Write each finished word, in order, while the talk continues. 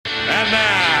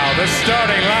the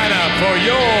starting lineup for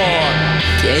your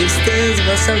Gangsters,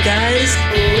 what's up, guys?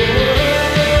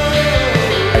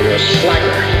 You're a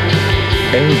slacker.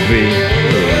 LV.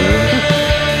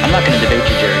 I'm not going to debate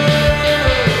you, Jerry.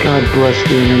 God bless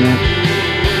the internet.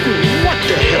 What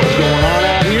the hell's going on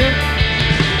out here?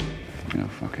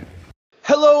 Fuck it.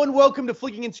 Hello and welcome to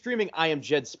Flicking and Streaming. I am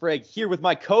Jed Sprague here with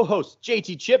my co-host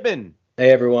JT Chipman. Hey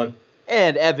everyone.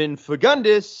 And Evan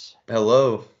Fagundis.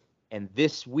 Hello. And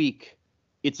this week,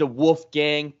 it's a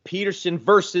Wolfgang Petersen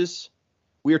versus.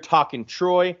 We're talking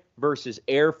Troy versus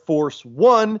Air Force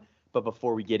One. But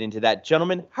before we get into that,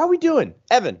 gentlemen, how are we doing?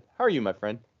 Evan, how are you, my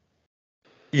friend?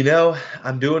 You know,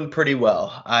 I'm doing pretty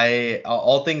well.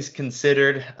 All things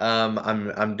considered,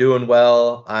 I'm doing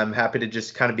well. I'm happy to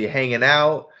just kind of be hanging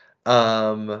out.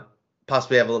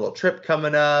 Possibly have a little trip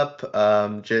coming up,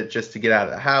 just to get out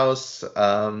of the house.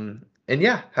 And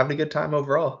yeah, having a good time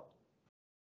overall.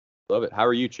 Love it. How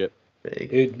are you, Chip?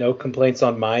 Dude, no complaints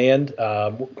on my end.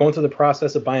 Going through the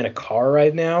process of buying a car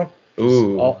right now.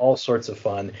 Ooh. All sorts of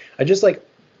fun. I just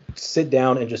sit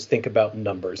down and just think about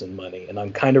numbers and money, and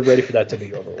I'm kind of ready for that to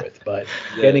be over with. But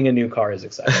Getting a new car is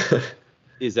exciting.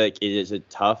 Is it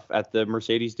tough at the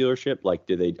Mercedes dealership? Like,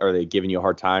 are they giving you a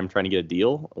hard time trying to get a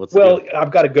deal?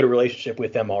 I've got a good relationship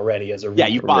with them already as a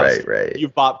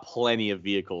you've bought plenty of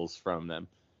vehicles from them.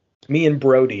 Me and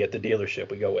Brody at the dealership,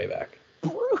 we go way back.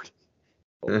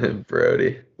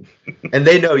 Brody. And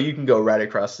they know you can go right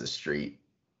across the street.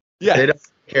 Yeah. They don't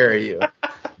carry you.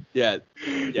 Yeah,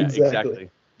 exactly.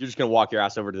 You're just going to walk your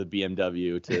ass over to the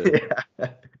BMW to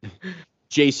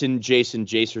Jason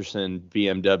Jaserson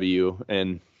BMW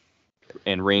and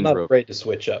Range Rover. I'm not afraid to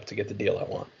switch up to get the deal I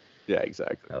want. Yeah,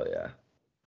 exactly. Hell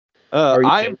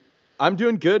yeah. I'm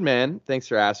doing good, man. Thanks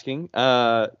for asking.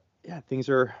 Things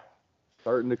are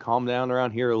starting to calm down around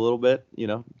here a little bit,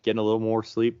 getting a little more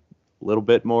sleep, a little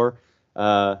bit more.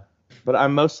 But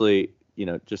I'm mostly,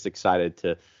 just excited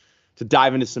to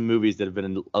dive into some movies that have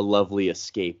been a lovely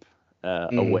escape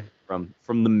away from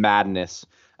the madness.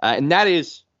 And that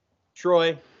is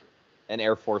Troy and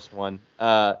Air Force One.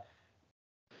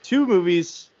 Two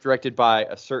movies directed by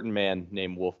a certain man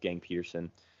named Wolfgang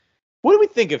Petersen. What do we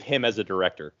think of him as a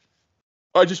director?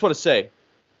 I just want to say,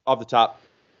 off the top,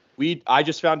 I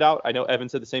just found out, I know Evan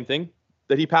said the same thing,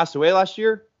 that he passed away last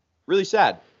year. Really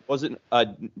sad.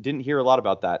 Didn't hear a lot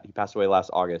about that. He passed away last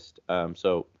August.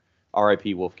 So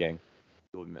R.I.P. Wolfgang.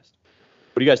 He will be missed.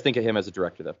 What do you guys think of him as a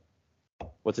director, though?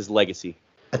 What's his legacy?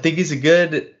 I think he's a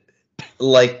good,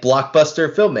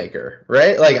 blockbuster filmmaker,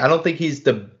 right? I don't think he's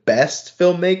the best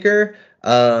filmmaker,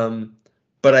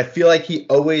 but I feel like he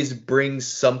always brings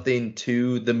something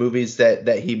to the movies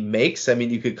that he makes. I mean,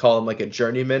 you could call him a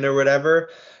journeyman or whatever.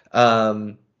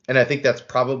 And I think that's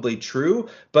probably true,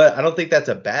 but I don't think that's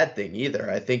a bad thing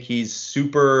either. I think he's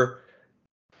super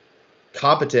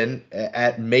competent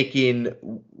at making,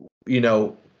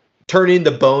 turning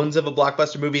the bones of a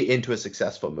blockbuster movie into a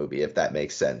successful movie, if that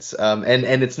makes sense. And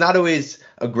it's not always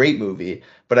a great movie,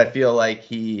 but I feel like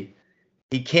he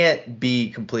can't be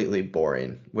completely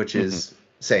boring, which is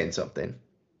saying something.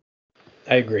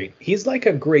 I agree. He's like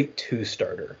a great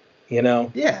two-starter,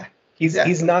 Yeah.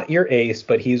 He's not your ace,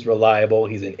 but he's reliable.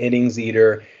 He's an innings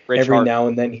eater. Every now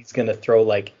and then he's gonna throw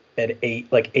an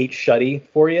eight shutty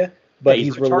for you. But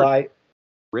he's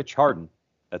Rich Harden.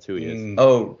 That's who he is.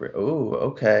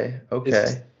 Okay.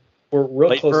 We're real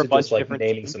Played close for a to bunch just of different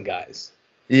naming teams. some guys.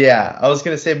 Yeah, I was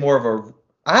gonna say more of a.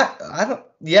 I don't.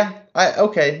 Yeah.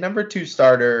 Okay. Number 2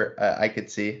 starter. I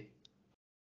could see.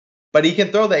 But he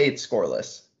can throw the 8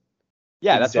 scoreless.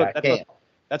 Yeah, Exactly.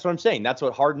 that's what I'm saying. That's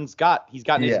what Harden's got. He's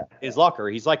got in his locker.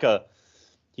 He's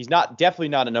definitely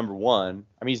not a number 1.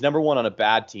 I mean, he's number 1 on a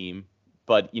bad team,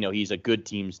 but he's a good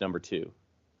team's number 2,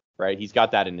 right? He's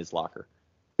got that in his locker.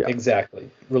 Yeah. Exactly.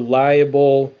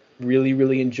 Reliable, really,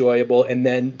 really enjoyable.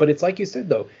 But it's like you said,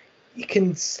 though, he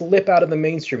can slip out of the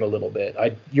mainstream a little bit.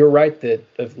 You're right that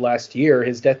of last year,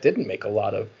 his death didn't make a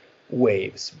lot of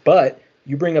waves. But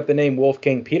you bring up the name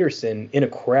Wolfgang Petersen in a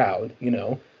crowd,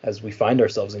 as we find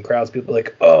ourselves in crowds, people are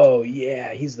like, oh,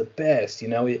 yeah, he's the best.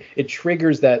 It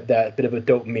triggers that bit of a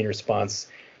dopamine response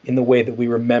in the way that we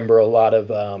remember a lot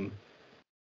of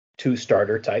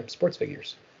two-starter type sports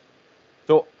figures.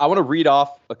 So I want to read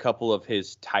off a couple of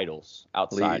his titles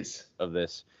outside of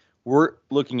this. We're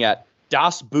looking at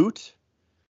Das Boot,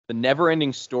 The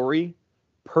Never-Ending Story,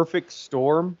 Perfect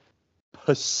Storm,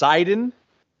 Poseidon,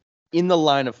 In the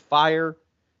Line of Fire,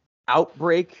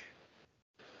 Outbreak.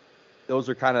 Those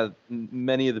are kind of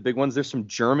many of the big ones. There's some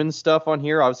German stuff on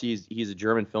here. Obviously, he's a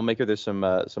German filmmaker. There's some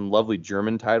lovely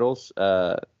German titles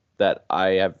that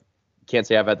I can't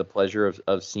say I've had the pleasure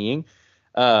of seeing.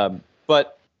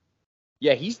 But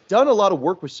Yeah, he's done a lot of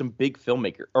work with some big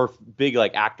filmmaker or big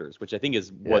like actors, which I think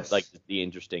is what Yes. like the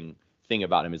interesting thing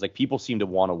about him is like people seem to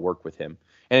want to work with him,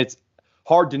 and it's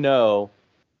hard to know,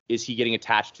 is he getting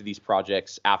attached to these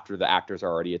projects after the actors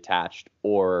are already attached,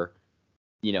 or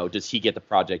does he get the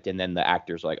project and then the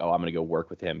actor's like, oh, I'm gonna go work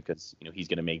with him because he's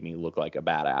gonna make me look like a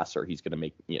badass, or he's gonna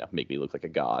make me look like a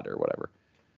god or whatever.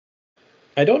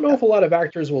 I don't know if a lot of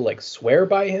actors will like swear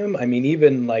by him. I mean,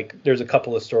 even like there's a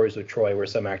couple of stories with Troy where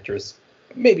some actors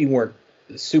maybe weren't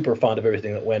super fond of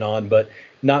everything that went on, but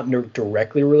not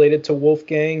directly related to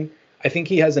Wolfgang. I think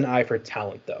he has an eye for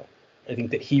talent, though. I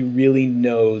think that he really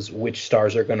knows which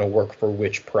stars are going to work for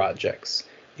which projects,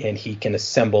 and he can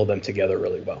assemble them together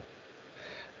really well.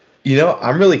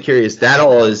 I'm really curious. That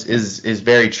all is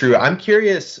very true. I'm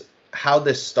curious how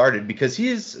this started, because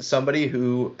he's somebody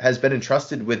who has been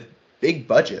entrusted with big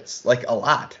budgets, like a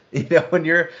lot. When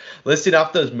you're listing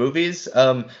off those movies,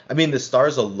 I mean, the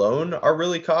stars alone are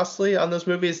really costly on those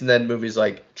movies, and then movies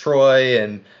like Troy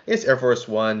and I guess Air Force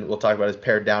One, we'll talk about, is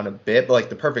pared down a bit, but like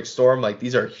The Perfect Storm, like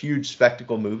these are huge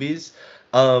spectacle movies.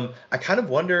 I kind of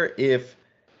wonder if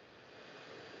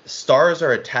stars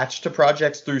are attached to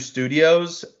projects through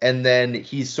studios, and then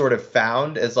he's sort of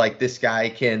found as like, this guy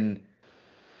can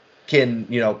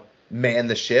man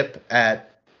the ship at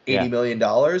 $80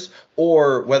 million,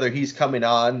 or whether he's coming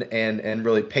on and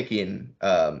really picking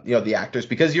the actors,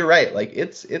 because you're right, like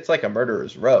it's like a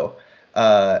murderer's row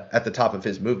at the top of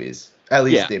his movies, at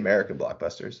least the American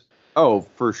blockbusters. Oh,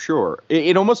 for sure.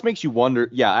 It almost makes you wonder.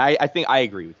 Yeah, I think I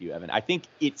agree with you, Evan. I think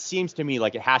it seems to me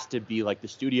like it has to be like the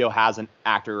studio has an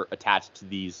actor attached to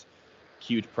these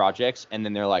huge projects, and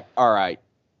then they're like, all right,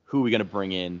 who are we gonna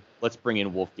bring in? Let's bring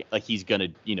in Wolfgang. Like he's gonna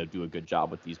do a good job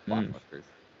with these blockbusters.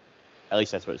 At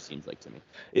least that's what it seems like to me.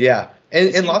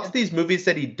 And lots of these movies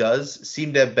that he does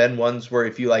seem to have been ones where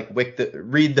if you like read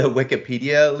the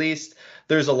Wikipedia, at least,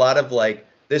 there's a lot of like,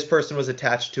 this person was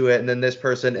attached to it, and then this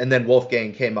person, and then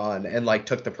Wolfgang came on and like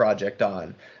took the project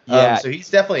on. Yeah. So he's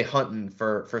definitely hunting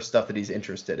for stuff that he's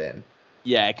interested in.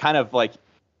 Yeah, it kind of like,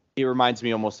 it reminds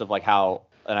me almost of like how,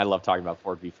 and I love talking about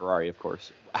Ford v Ferrari, of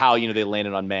course, how they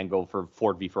landed on Mangold for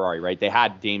Ford v Ferrari, right? They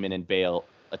had Damon and Bale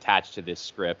attached to this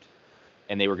script,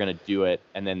 and they were going to do it,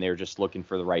 and then they were just looking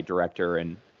for the right director,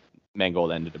 and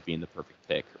Mangold ended up being the perfect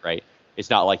pick, right? It's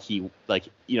not like he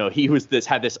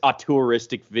had this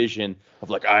auteuristic vision of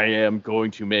like, I am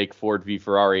going to make Ford v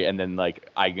Ferrari, and then like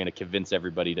I'm going to convince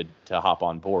everybody to hop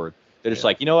on board. They're just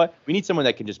like, you know what? We need someone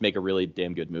that can just make a really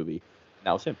damn good movie. And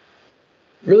that was him.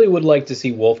 Really would like to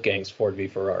see Wolfgang's Ford v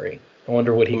Ferrari. I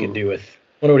wonder what he could do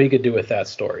with that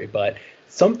story. But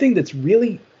something that's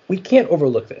really, we can't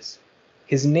overlook this.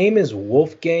 His name is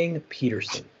Wolfgang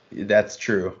Petersen. That's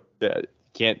true. Yeah,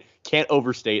 can't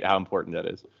overstate how important that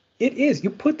is. It is. You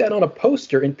put that on a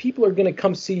poster and people are going to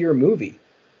come see your movie.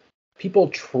 People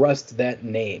trust that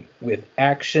name with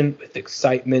action, with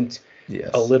excitement,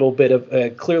 Yes. a little bit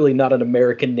of clearly not an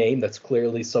American name. That's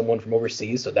clearly someone from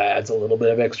overseas. So that adds a little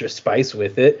bit of extra spice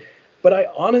with it. But I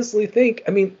honestly think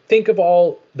of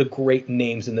all the great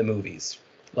names in the movies,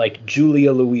 like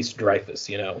Julia Louis-Dreyfus,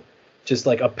 just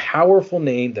like a powerful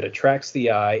name that attracts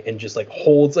the eye and just like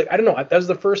holds, like, I don't know, that was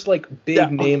the first like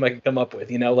big name I could come up with,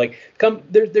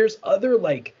 there's other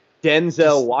like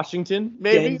Denzel Washington,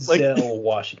 maybe? Denzel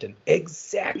Washington.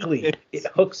 Exactly. It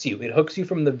hooks you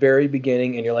from the very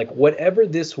beginning, and you're like, whatever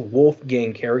this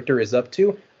Wolfgang character is up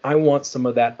to, I want some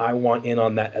of that. I want in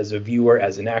on that as a viewer,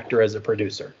 as an actor, as a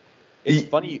producer. It's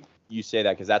funny you say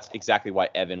that, because that's exactly why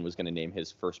Evan was going to name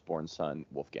his firstborn son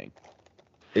Wolfgang.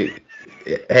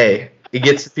 Hey, it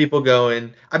gets people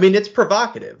going. I mean, it's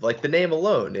provocative. Like the name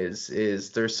alone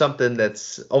is there's something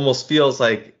that's almost feels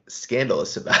like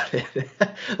scandalous about it.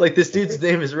 Like this dude's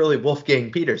name is really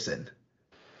Wolfgang Petersen.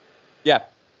 Yeah,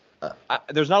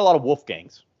 there's not a lot of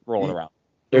Wolfgangs rolling around.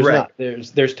 There's Right. not.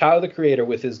 There's Tyler the Creator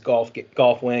with his golf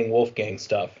Wang Wolfgang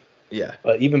stuff. Yeah.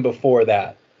 But even before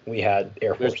that, we had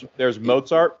Air Force. There's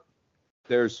Mozart.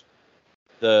 There's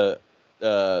the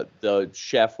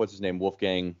chef, what's his name,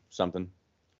 Wolfgang something,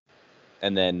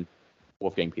 and then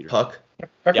Wolfgang Petersen. Puck. I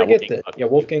forget Wolfgang that. Puck. Yeah,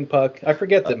 Wolfgang Puck. I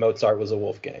forget that Mozart was a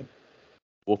Wolfgang.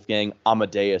 Wolfgang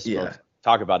Amadeus. Yeah. Mozart.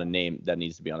 Talk about a name that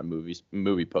needs to be on a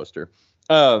movie poster.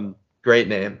 Great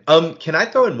name. Can I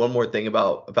throw in one more thing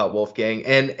about Wolfgang?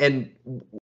 And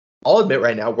I'll admit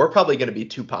right now, we're probably going to be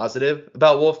too positive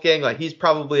about Wolfgang. Like he's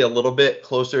probably a little bit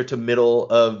closer to middle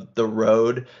of the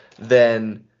road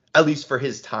than, at least for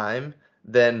his time,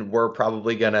 than we're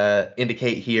probably going to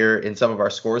indicate here in some of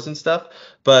our scores and stuff.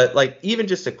 But like even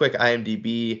just a quick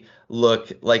IMDb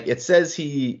look, like it says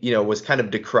he, was kind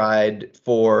of decried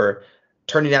for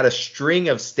turning out a string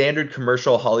of standard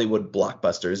commercial Hollywood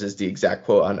blockbusters is the exact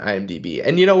quote on IMDb.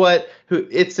 And you know what?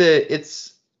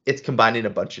 It's combining a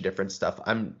bunch of different stuff.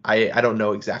 I don't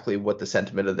know exactly what the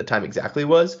sentiment of the time exactly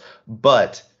was,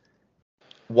 but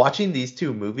watching these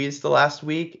two movies the last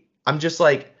week, I'm just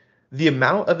like, the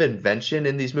amount of invention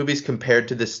in these movies compared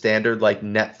to the standard like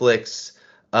Netflix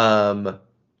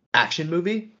action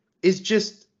movie is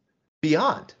just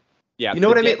beyond. Yeah, you know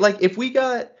what I mean? Like if we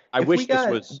got, this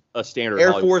was a standard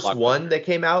Air Hollywood Force One that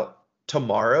came out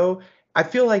tomorrow, I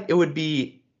feel like it would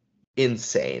be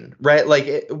insane, right?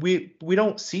 Like we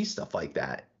don't see stuff like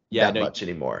that much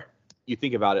anymore. You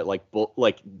think about it,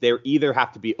 like they either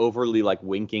have to be overly like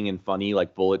winking and funny,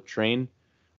 like Bullet Train,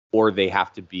 or they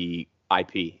have to be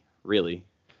IP, really.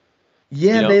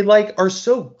 Yeah, you know? They like are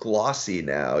so glossy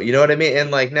now. You know what I mean?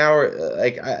 And like now,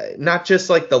 like not just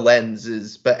like the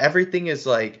lenses, but everything is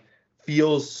like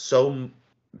feels so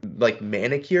like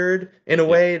manicured in a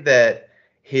way that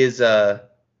his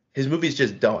movies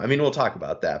just don't. I mean, we'll talk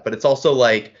about that, but it's also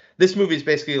like this movie is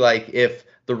basically like if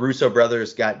the Russo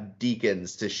brothers got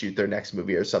deacons to shoot their next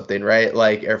movie or something, right?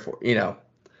 Like Air Force, you know.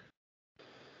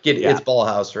 It's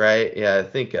Ballhouse, right? Yeah, I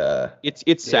think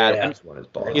it's sad. Yeah,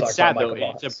 it's sad though.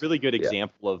 It's a really good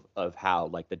example of how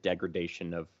like the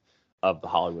degradation of the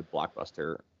Hollywood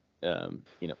blockbuster,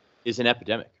 is an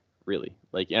epidemic, really.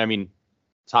 Like, I mean,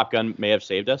 Top Gun may have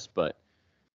saved us, but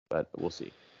we'll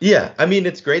see. Yeah, I mean,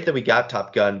 it's great that we got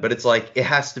Top Gun, but it's like it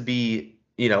has to be,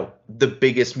 the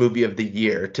biggest movie of the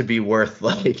year to be worth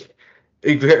like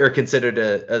or considered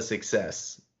a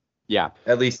success. Yeah,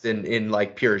 at least in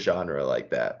like pure genre like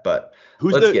that. But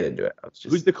let's get into it.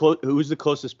 Who's the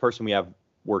closest person we have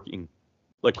working,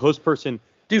 like close person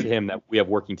to him that we have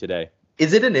working today?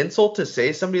 Is it an insult to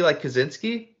say somebody like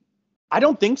Kaczynski? I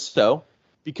don't think so,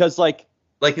 because like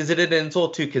is it an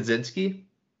insult to Kaczynski?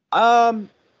 No.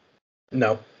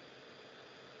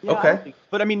 Yeah, okay,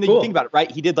 but I mean, you think about it, right?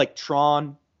 He did like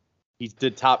Tron. He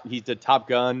did Top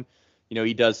Gun.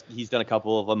 He's done a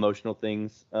couple of emotional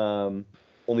things.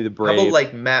 Only the Brave. How about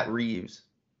like Matt Reeves?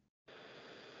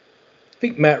 I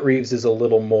think Matt Reeves is a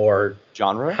little more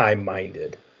genre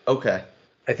high-minded. Okay.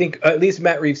 I think at least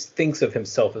Matt Reeves thinks of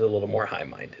himself as a little more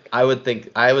high-minded. I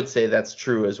would say that's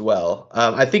true as well.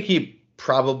 I think he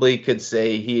probably could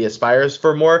say he aspires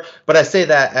for more, but I say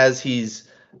that as he's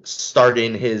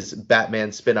starting his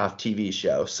Batman spin-off TV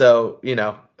show. So,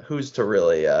 who's to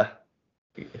really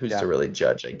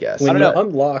judge, I guess. When you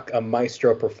unlock a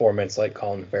maestro performance like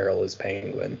Colin Farrell as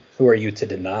Penguin, who are you to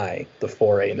deny the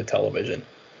foray into television?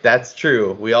 That's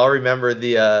true. We all remember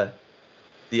the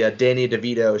Danny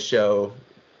DeVito show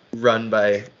run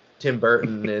by Tim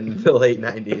Burton in the late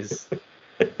 90s.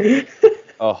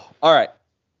 Oh, all right.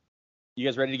 You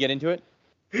guys ready to get into it?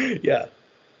 Yeah.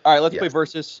 All right, let's play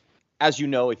Versus. As you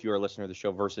know, if you're a listener of the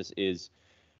show, Versus is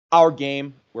our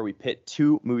game where we pit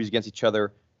two movies against each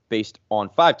other based on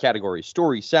 5 categories: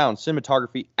 story, sound,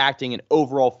 cinematography, acting, and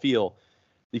overall feel.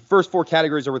 The first 4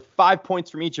 categories are worth 5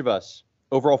 points from each of us.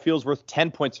 Overall feel is worth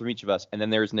 10 points from each of us. And then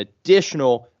there's an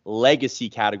additional legacy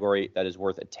category that is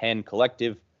worth 10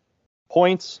 collective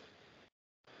points,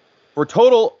 for a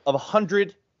total of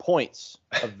 100 points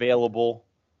available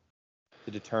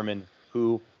to determine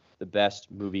who the best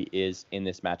movie is in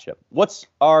this matchup. What's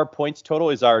our points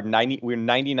total? Is our 90? We're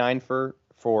 99 for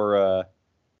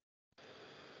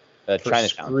Chinatown.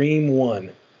 Scream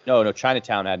 1. No,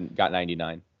 Chinatown hadn't got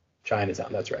 99.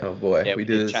 Chinatown, that's right. Oh boy, yeah, we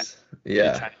did this. We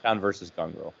did Chinatown versus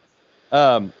Gone Girl.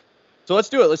 So let's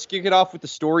do it. Let's kick it off with the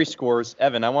story scores.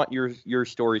 Evan, I want your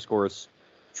story scores.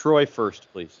 Troy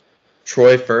first, please.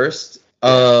 Troy first.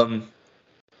 I'll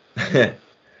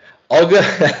go.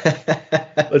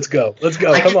 Let's go.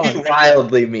 Come on. Be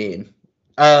wildly mean.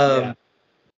 I'll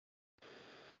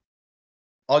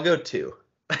go 2.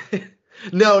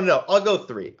 No, I'll go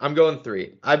 3. I'm going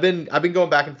 3. I've been going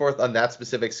back and forth on that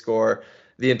specific score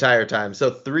the entire time. So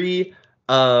 3.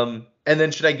 And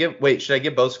then should I give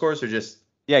both scores or just?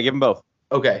 Yeah, give them both.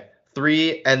 Okay,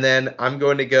 3, and then I'm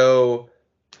going to go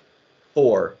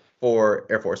 4 for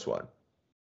Air Force One.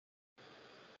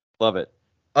 Love it.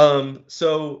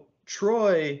 So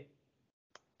Troy,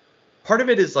 part of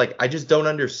it is like I just don't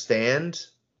understand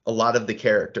a lot of the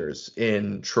characters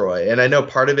in Troy, and I know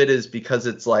part of it is because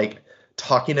it's like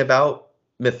talking about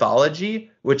mythology,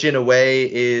 which in a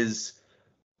way is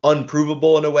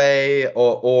unprovable in a way,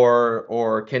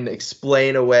 or can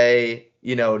explain away,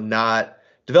 not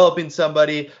developing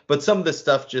somebody. But some of the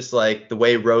stuff, just like the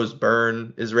way Rose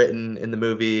Byrne is written in the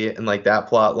movie and like that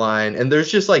plot line, and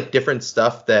there's just like different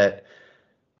stuff that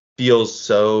feels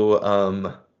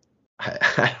so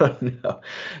I don't know,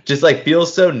 just like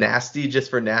feels so nasty just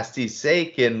for nasty's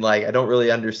sake, and like I don't really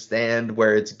understand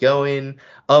where it's going.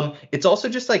 It's also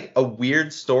just like a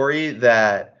weird story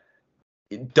that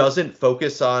doesn't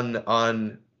focus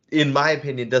on in my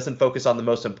opinion doesn't focus on the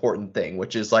most important thing,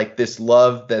 which is like this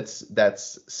love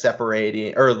that's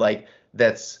separating, or like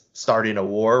that's starting a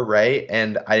war, right?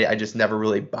 And I just never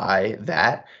really buy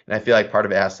that, and I feel like part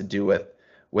of it has to do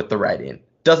with the writing.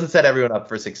 Doesn't set everyone up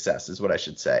for success is what I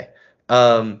should say.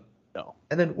 No.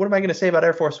 And then what am I going to say about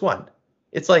Air Force One?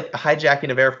 It's like a hijacking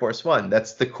of Air Force One.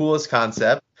 That's the coolest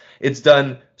concept. It's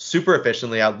done super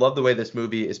efficiently. I love the way this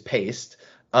movie is paced.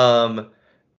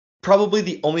 Probably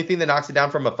the only thing that knocks it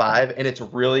down from a 5, and it's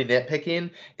really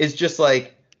nitpicking, is just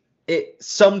like it.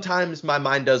 Sometimes my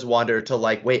mind does wander to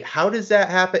like, wait, how does that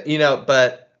happen?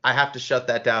 But I have to shut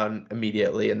that down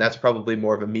immediately, and that's probably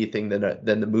more of a me thing than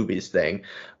the movies thing.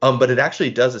 But it actually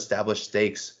does establish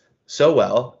stakes so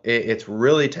well. It's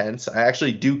really tense. I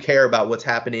actually do care about what's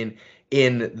happening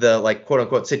in the like quote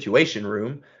unquote situation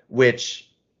room, which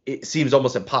it seems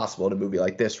almost impossible in a movie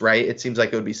like this, right? It seems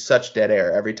like it would be such dead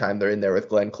air every time they're in there with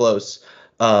Glenn Close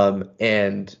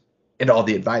and all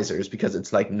the advisors, because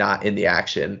it's like not in the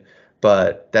action.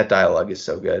 But that dialogue is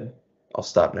so good. I'll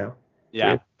stop now.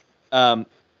 Yeah.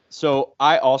 So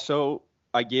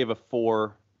I gave a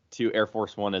 4 to Air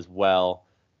Force One as well.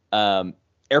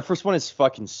 Air Force One is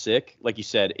fucking sick. Like you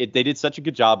said, they did such a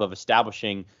good job of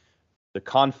establishing the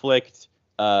conflict,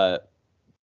 kind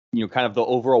of the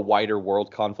overall wider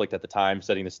world conflict at the time,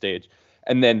 setting the stage.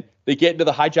 And then they get into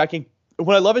the hijacking.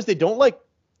 What I love is they don't like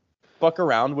fuck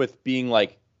around with being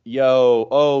like,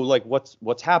 like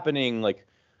what's happening? Like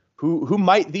who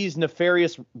might these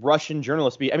nefarious Russian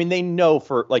journalists be? I mean, they know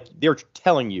they're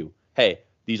telling you, hey,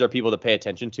 these are people to pay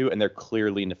attention to, and they're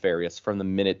clearly nefarious from the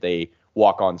minute they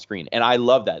walk on screen. And I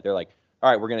love that. They're like,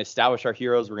 all right, we're going to establish our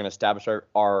heroes. We're going to establish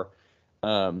our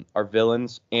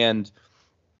villains. And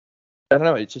I don't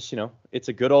know. It's just, it's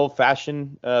a good old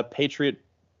fashioned patriot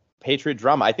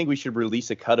drama. I think we should release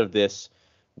a cut of this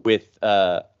with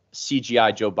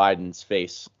CGI Joe Biden's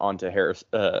face onto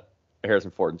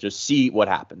Harrison Ford and just see what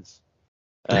happens.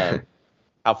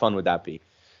 How fun would that be?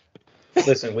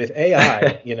 Listen, with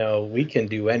AI, we can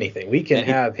do anything. We can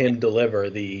have him deliver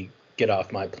the get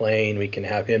off my plane. We can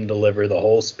have him deliver the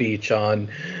whole speech on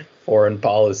foreign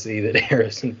policy that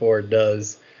Harrison Ford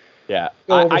does. Yeah.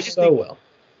 I just think, well.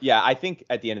 Yeah, I think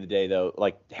at the end of the day, though,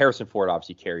 like Harrison Ford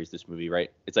obviously carries this movie,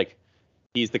 right? It's like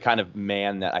he's the kind of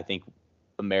man that I think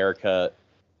America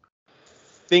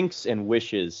thinks and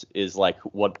wishes is like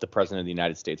what the president of the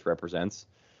United States represents,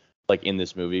 like in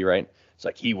this movie, right? It's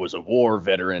like he was a war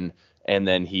veteran, and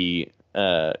then he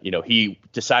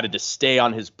decided to stay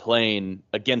on his plane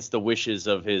against the wishes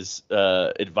of his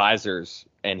advisors,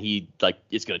 and he like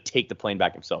is going to take the plane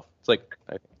back himself. It's like,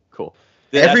 cool.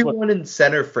 Everyone in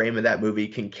center frame of that movie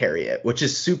can carry it, which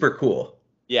is super cool.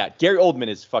 Yeah, Gary Oldman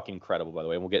is fucking incredible, by the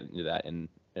way. We'll get into that in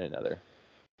another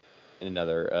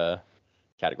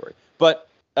category. But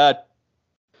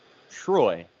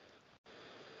Troy.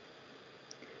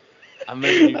 I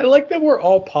like that we're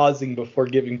all pausing before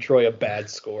giving Troy a bad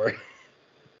score.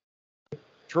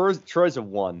 Troy's a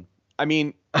 1. I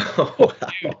mean, wow.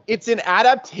 Dude, it's an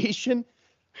adaptation.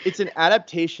 It's an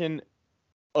adaptation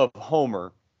of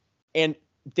Homer, and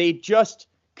they just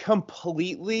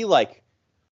completely like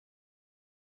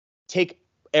take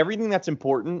everything that's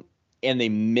important and they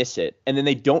miss it, and then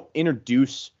they don't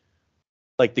introduce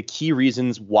like the key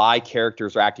reasons why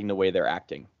characters are acting the way they're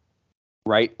acting,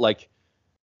 right? Like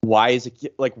why is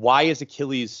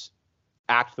Achilles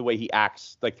act the way he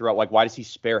acts like throughout? Like why does he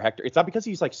spare Hector? It's not because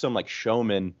he's like some like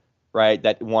showman, right?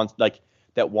 That wants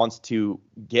to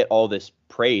get all this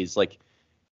praise. Like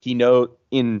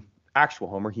in actual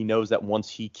Homer, he knows that once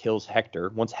he kills Hector,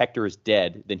 once Hector is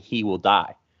dead, then he will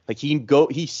die. Like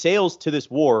he sails to this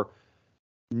war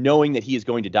knowing that he is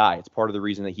going to die. It's part of the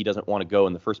reason that he doesn't want to go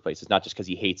in the first place. It's not just because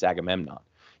he hates Agamemnon.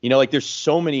 Like there's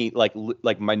so many like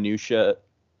minutia,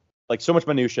 like so much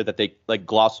minutia that they like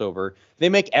gloss over. They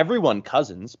make everyone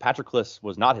cousins. Patroclus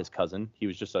was not his cousin. He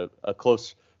was just a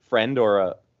close friend or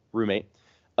a roommate,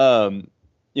 or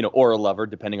a lover,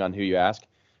 depending on who you ask,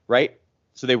 right?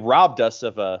 So they robbed us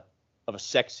of a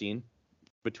sex scene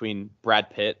between Brad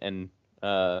Pitt and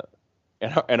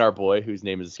our boy, whose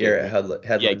name is Garrett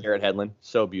Hedlund. Yeah, Garrett Hedlund,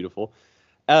 so beautiful.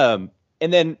 And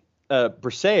then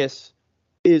Briseis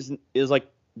is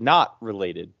like not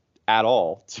related at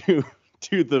all to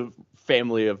the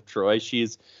family of Troy.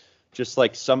 She's just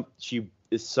like she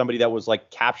is somebody that was like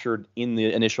captured in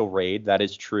the initial raid. That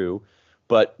is true,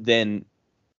 but then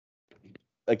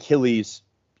Achilles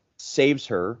saves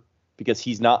her because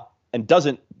he's not and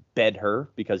doesn't bed her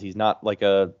because he's not like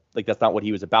that's not what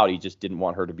he was about. He just didn't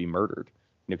want her to be murdered.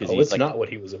 Because it's not what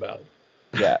he was about.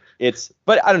 Yeah,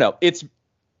 but I don't know.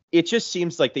 It just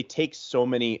seems like they take so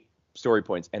many story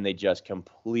points and they just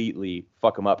completely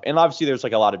fuck them up. And obviously there's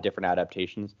like a lot of different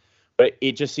adaptations, but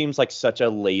it just seems like such a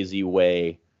lazy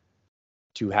way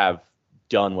to have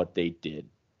done what they did,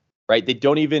 right? They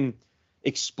don't even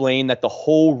explain that the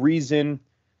whole reason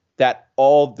that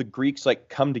all the Greeks like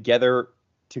come together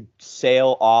to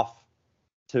sail off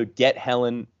to get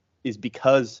Helen is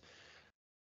because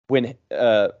when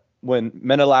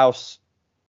Menelaus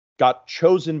got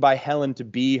chosen by Helen to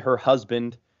be her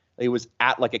husband, it was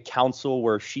at like a council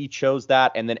where she chose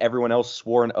that, and then everyone else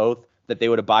swore an oath that they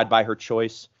would abide by her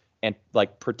choice and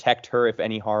like protect her if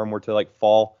any harm were to like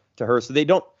fall to her. So they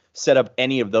don't set up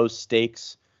any of those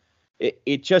stakes.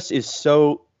 It just is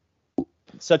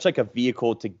such like a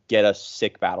vehicle to get us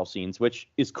sick battle scenes, which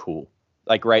is cool.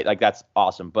 Like, right, like that's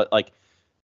awesome. But like,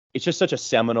 it's just such a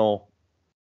seminal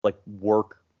like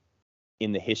work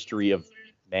in the history of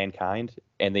mankind,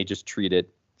 and they just treat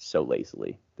it so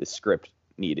lazily. The script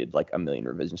needed like a million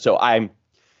revisions. So I'm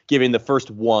giving the first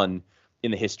one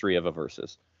in the history of a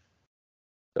Versus.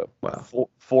 So wow,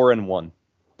 4-1.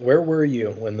 Where were you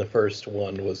when the first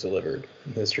one was delivered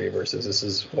in history of Versus? This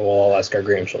is what we'll all ask our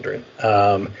grandchildren.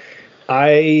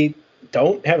 I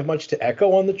don't have much to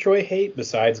echo on the Troy hate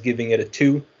besides giving it a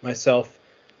 2 myself.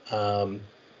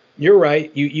 You're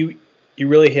right. You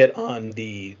really hit on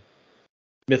the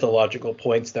mythological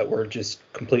points that were just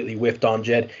completely whiffed on,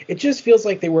 Jed. It just feels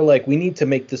like they were like, we need to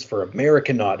make this for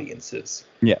American audiences.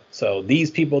 Yeah. So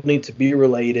these people need to be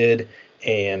related,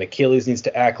 and Achilles needs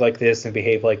to act like this and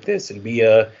behave like this and be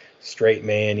a straight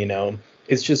man, you know.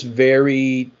 It's just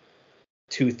very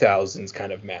 2000s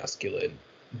kind of masculine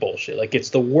bullshit. Like,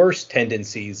 it's the worst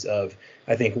tendencies of,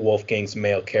 I think, Wolfgang's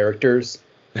male characters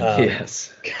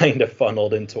yes, kind of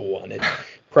funneled into one. It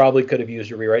probably could have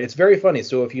used a rewrite. It's very funny.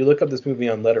 So if you look up this movie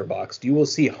on Letterboxd, you will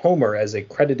see Homer as a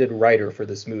credited writer for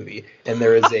this movie, and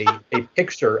there is a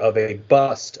picture of a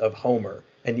bust of Homer,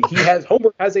 and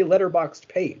Homer has a Letterboxd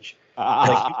page.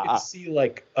 Like, you can see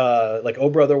like Oh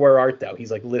Brother Where Art Thou?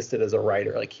 He's like listed as a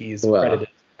writer, like he's credited as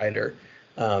a writer,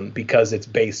 because it's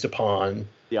based upon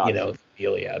the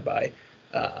Iliad by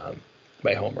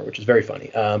Homer, which is very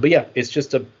funny. But yeah, it's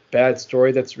just a bad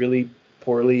story that's really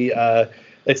poorly.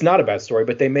 It's not a bad story,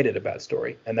 but they made it a bad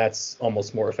story, and that's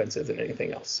almost more offensive than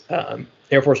anything else.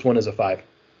 Air Force One is a 5.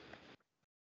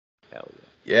 Hell yeah.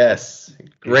 Yes,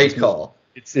 great call.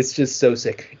 It's just so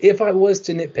sick. If I was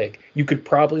to nitpick, you could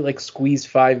probably like squeeze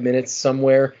 5 minutes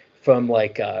somewhere from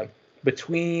like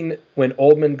between when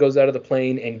Oldman goes out of the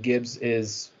plane and Gibbs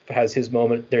has his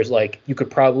moment. There's like, you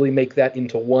could probably make that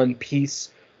into one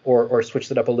piece, or switch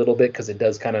it up a little bit, because it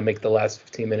does kind of make the last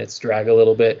 15 minutes drag a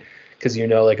little bit, because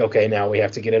like, okay, now we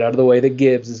have to get it out of the way that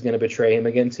Gibbs is going to betray him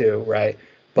again too, right?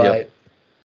 But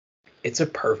It's a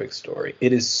perfect story.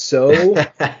 It is so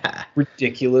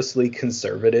ridiculously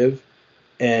conservative,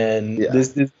 and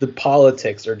the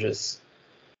politics are just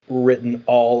written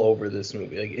all over this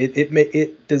movie. Like,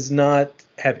 it does not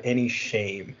have any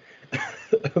shame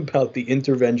about the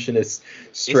interventionist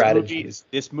strategies.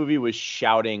 This movie was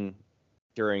shouting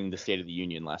during the State of the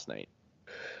Union last night.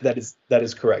 That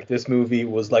is correct. This movie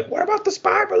was like, what about the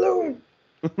spy balloon?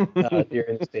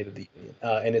 During the State of the Union,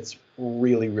 and it's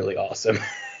really, really awesome.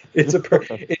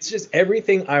 It's just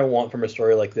everything I want from a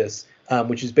story like this,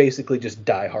 which is basically just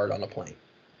Die Hard on a plane.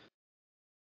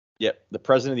 Yep, the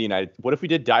president of the United. What if we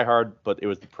did Die Hard, but it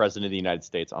was the president of the United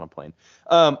States on a plane?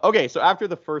 Okay, so after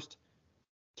the first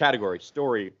category,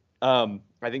 story, I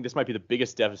think this might be the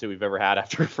biggest deficit we've ever had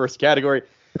after first category.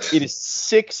 It is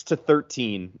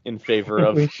 6-13 in favor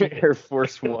of Air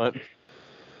Force One.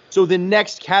 So the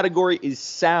next category is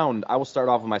sound. I will start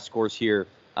off with my scores here.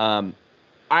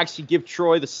 I actually give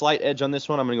Troy the slight edge on this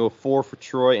one. I'm going to go 4 for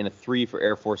Troy and a 3 for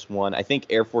Air Force One. I think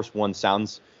Air Force One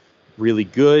sounds really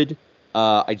good.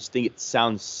 I just think it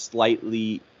sounds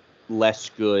slightly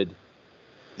less good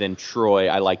than Troy.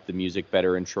 I like the music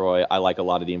better in Troy. I like a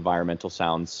lot of the environmental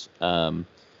sounds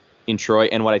in Troy.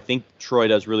 And what I think Troy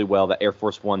does really well that Air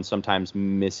Force One sometimes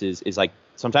misses is, like,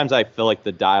 sometimes I feel like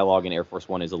the dialogue in Air Force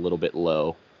One is a little bit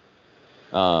low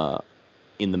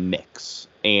in the mix.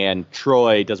 And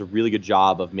Troy does a really good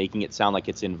job of making it sound like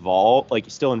it's involved, like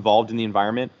still involved in the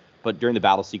environment. But during the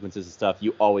battle sequences and stuff,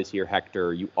 you always hear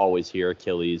Hector, you always hear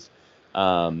Achilles.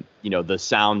 The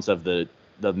sounds of the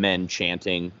men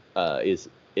chanting is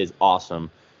awesome.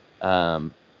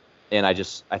 And I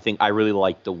think I really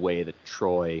like the way that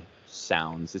Troy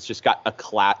sounds. It's just got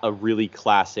a really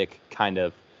classic kind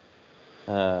of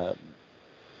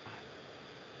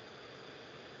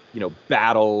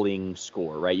battling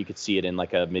score, right? You could see it in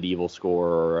like a medieval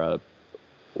score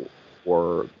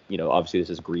or obviously this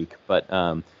is Greek, but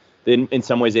then in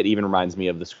some ways it even reminds me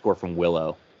of the score from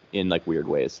Willow in like weird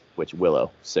ways, which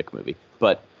Willow, sick movie.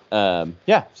 But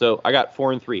so I got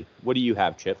 4 and 3. What do you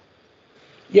have, Chip?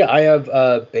 Yeah, I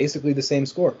have basically the same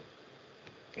score.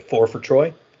 4 for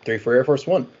Troy, 3 for Air Force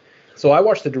One. So I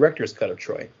watched the director's cut of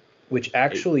Troy, which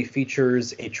actually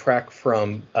features a track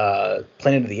from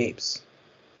Planet of the Apes.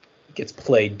 It gets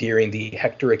played during the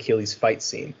Hector Achilles fight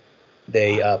scene.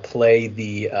 They play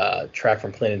the track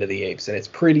from Planet of the Apes, and it's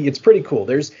pretty cool.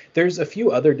 There's a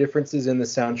few other differences in the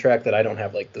soundtrack that I don't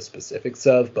have like the specifics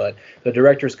of, but the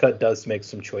director's cut does make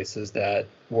some choices that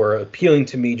were appealing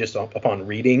to me just upon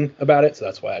reading about it. So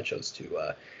that's why I chose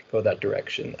to go that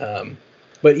direction.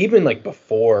 But even like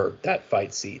before that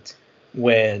fight scene,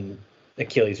 when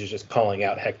Achilles is just calling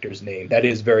out Hector's name, that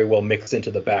is very well mixed into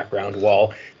the background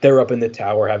while they're up in the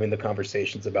tower having the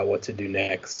conversations about what to do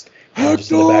next.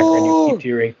 Just in the background you keep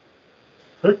hearing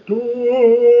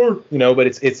Hector, but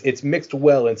it's mixed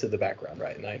well into the background,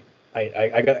 right? And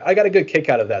I got a good kick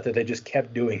out of that they just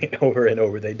kept doing it over and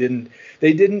over. They didn't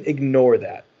ignore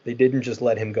that. They didn't just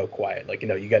let him go quiet. Like,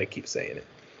 you got to keep saying it.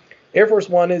 Air Force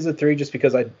One is a 3 just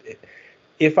because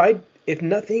if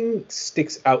nothing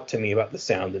sticks out to me about the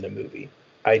sound in a movie,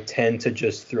 I tend to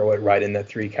just throw it right in that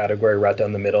 3 category, right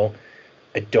down the middle.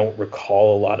 I don't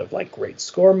recall a lot of like great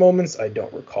score moments. I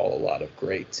don't recall a lot of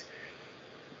great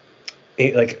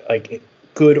like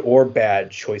good or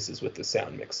bad choices with the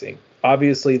sound mixing.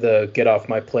 Obviously the Get Off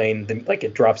My Plane,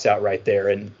 it drops out right there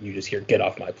and you just hear Get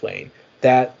Off My Plane.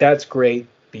 That's great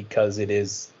because it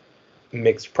is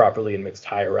mixed properly and mixed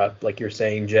higher up, like you're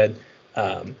saying, Jed.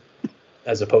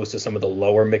 As opposed to some of the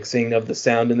lower mixing of the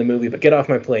sound in the movie. But Get Off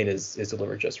My Plane is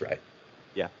delivered just right.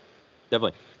 Yeah,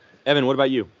 definitely. Evan, what about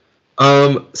you?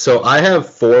 So I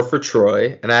have 4 for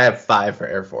Troy, and I have 5 for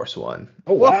Air Force One.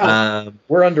 Oh, wow.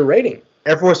 We're underrating.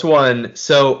 Air Force One.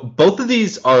 So both of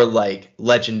these are like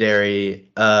legendary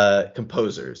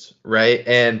composers, right?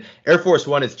 And Air Force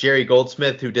One is Jerry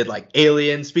Goldsmith, who did like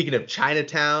Alien. Speaking of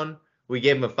Chinatown, we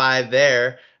gave him a 5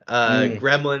 there.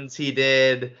 Gremlins, he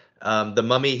did. The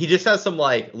Mummy. He just has some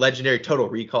like legendary. Total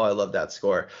Recall. I love that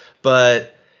score.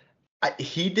 But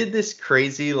he did this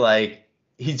crazy like.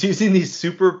 He's using these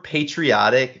super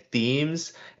patriotic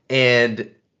themes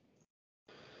and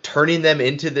turning them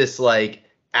into this like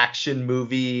action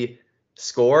movie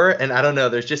score. And I don't know,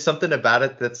 there's just something about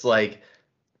it that's like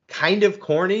kind of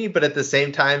corny, but at the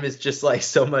same time is just like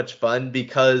so much fun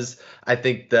because I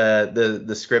think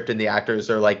the script and the actors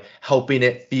are like helping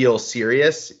it feel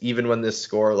serious, even when this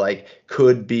score like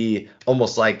could be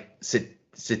almost like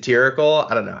satirical.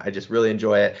 I don't know. I just really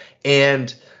enjoy it.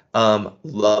 And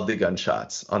love the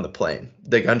gunshots on the plane.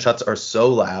 The gunshots are so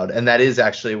loud, and that is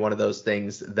actually one of those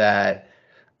things that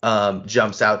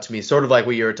jumps out to me, sort of like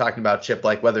what you were talking about, Chip,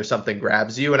 like whether something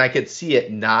grabs you, and I could see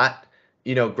it not,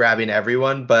 grabbing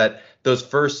everyone, but those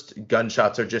first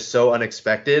gunshots are just so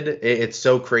unexpected. It's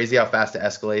so crazy how fast it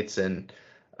escalates, and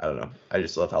I don't know. I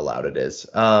just love how loud it is.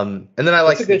 And then I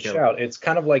like. It's a good shout. It's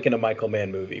kind of like in a Michael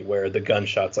Mann movie where the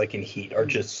gunshots, like in Heat, are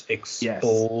just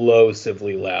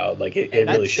explosively loud. Like it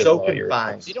really should. So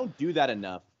confined. They don't do that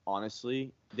enough.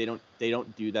 Honestly, they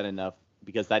don't do that enough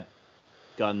because that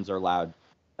guns are loud.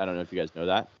 I don't know if you guys know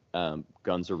that.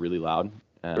 Guns are really loud.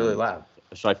 Really loud.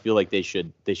 So I feel like they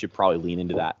should probably lean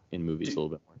into that in movies a little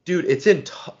bit more. Dude, it's in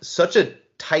such a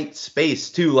tight space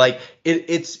too. Like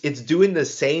it's doing the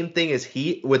same thing as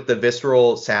Heat with the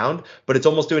visceral sound, but it's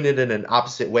almost doing it in an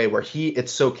opposite way where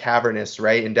it's so cavernous,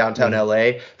 right, in downtown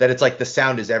LA that it's like the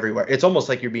sound is everywhere. It's almost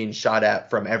like you're being shot at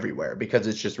from everywhere because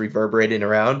it's just reverberating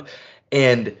around.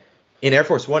 And in Air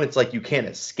Force One, it's like you can't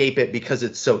escape it because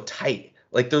it's so tight.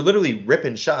 Like they're literally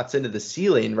ripping shots into the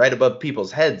ceiling right above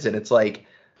people's heads, and it's like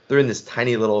they're in this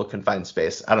tiny little confined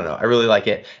space. I don't know. I really like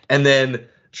it. And then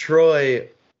Troy.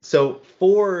 So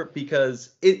 4 because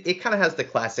it kind of has the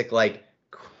classic like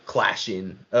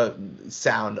clashing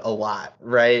sound a lot,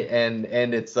 right? And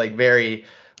it's like very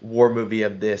war movie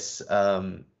of this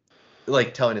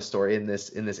like telling a story in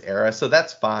this era. So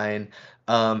that's fine.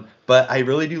 But I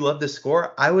really do love this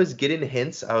score. I was getting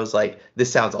hints. I was like,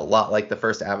 this sounds a lot like the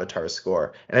first Avatar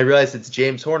score. And I realized it's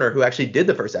James Horner who actually did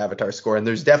the first Avatar score. And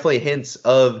there's definitely hints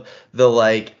of the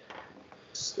like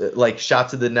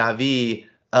shots of the Na'vi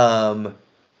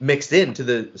mixed into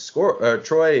the score,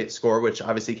 Troy score, which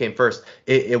obviously came first.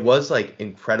 It was like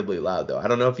incredibly loud though. I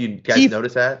don't know if you guys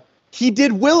noticed that. He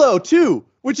did Willow too,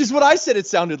 which is what I said it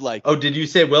sounded like. Oh, did you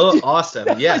say Willow?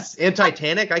 Awesome. Yes. And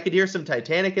Titanic. I could hear some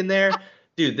Titanic in there.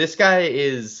 Dude, this guy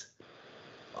is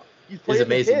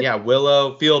amazing. Yeah,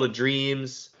 Willow, Field of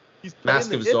Dreams. He's playing Mask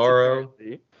the of hits, Zorro.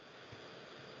 apparently.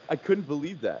 I couldn't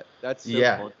believe that. That's so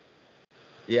Yeah. fun.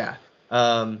 Yeah.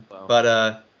 Wow.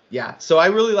 But yeah. So I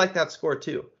really like that score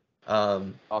too.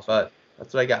 Awesome. But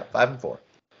that's what I got. 5 and 4.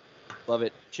 Love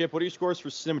it. Chip, what are your scores for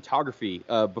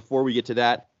cinematography? Before we get to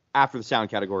that, after the sound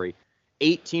category,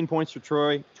 18 points for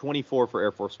Troy, 24 for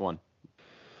Air Force One.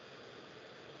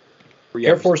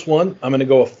 Air Force One, I'm going to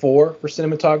go a 4 for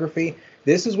cinematography.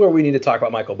 This is where we need to talk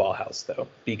about Michael Ballhaus, though,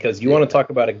 because you want to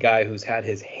talk about a guy who's had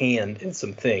his hand in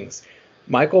some things.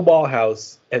 Michael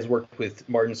Ballhaus has worked with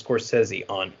Martin Scorsese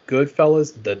on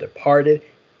Goodfellas, The Departed,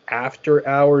 After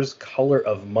Hours, Color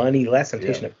of Money, Last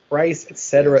Temptation of Christ,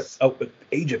 etc. Yes. Oh,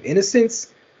 Age of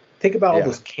Innocence. Think about all Yeah.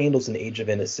 those candles in Age of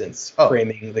Innocence Oh.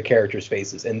 framing the characters'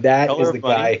 faces, and that Color is of the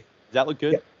Money? guy. Does that look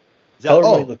good? Yeah. Is that, Color of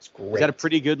oh, Money looks great. is that a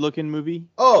pretty good looking movie?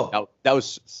 Oh, That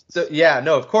was. so, yeah,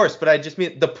 no, of course, but I just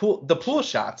mean the pool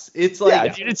shots. It's like yeah,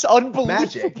 dude, it's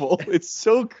unbelievable. It's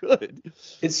so good.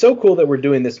 It's so cool that we're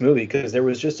doing this movie because there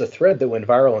was just a thread that went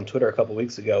viral on Twitter a couple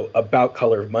weeks ago about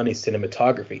Color of Money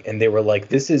cinematography, and they were like,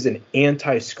 "This is an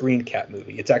anti-screen cap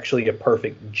movie. It's actually a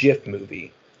perfect GIF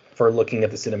movie for looking at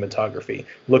the cinematography,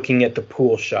 looking at the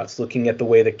pool shots, looking at the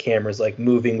way the camera's like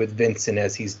moving with Vincent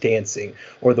as he's dancing,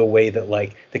 or the way that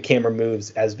like the camera moves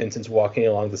as Vincent's walking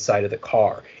along the side of the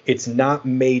car. It's not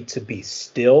made to be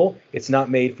still. It's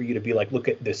not made for you to be like, look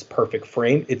at this perfect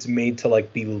frame. It's made to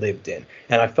like be lived in."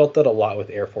 And I felt that a lot with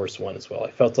Air Force One as well.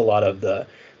 I felt a lot of the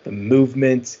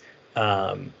movement.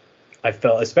 I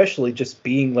felt, especially just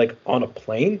being like on a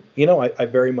plane, I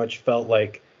very much felt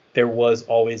like there was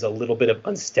always a little bit of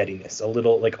unsteadiness,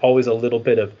 always a little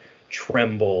bit of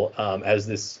tremble as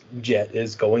this jet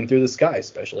is going through the sky,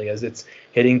 especially as it's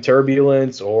hitting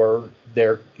turbulence or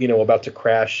they're, about to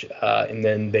crash, and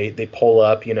then they pull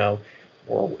up,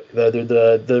 or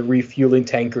the refueling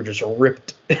tanker just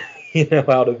ripped,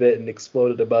 out of it and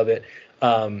exploded above it.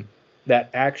 That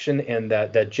action and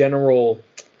that general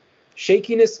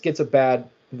shakiness gets a bad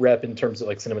rep in terms of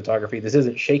like cinematography. This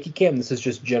isn't shaky cam. This is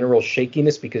just general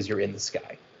shakiness because you're in the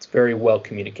sky. It's very well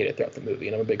communicated throughout the movie,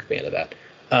 and I'm a big fan of that.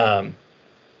 And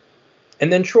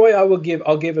then Troy, I'll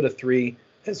give it a 3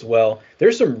 as well.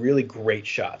 There's some really great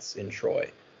shots in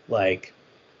Troy. Like,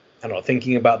 I don't know,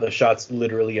 thinking about the shots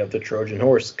literally of the Trojan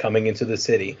horse coming into the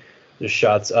city, the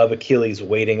shots of Achilles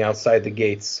waiting outside the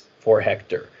gates for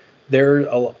Hector.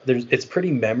 It's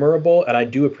pretty memorable, and I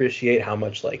do appreciate how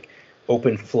much like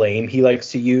open flame he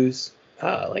likes to use,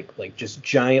 like just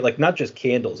giant, like not just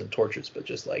candles and torches, but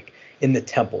just like in the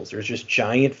temples there's just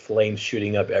giant flames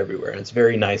shooting up everywhere, and it's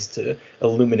very nice to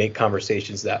illuminate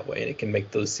conversations that way, and it can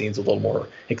make those scenes a little more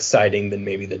exciting than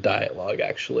maybe the dialogue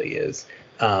actually is.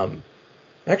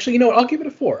 Actually, you know what, I'll give it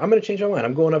a 4. I'm going to change my mind.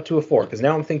 I'm going up to a 4 because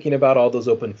now I'm thinking about all those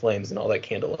open flames and all that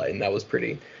candlelight, and that was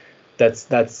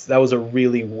that was a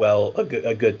really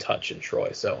a good touch in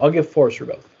Troy. So I'll give 4s for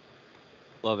both.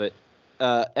 Love it.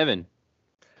 Evan.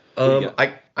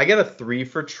 I get a 3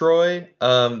 for Troy.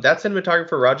 That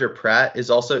cinematographer Roger Pratt is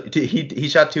also he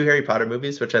shot 2 Harry Potter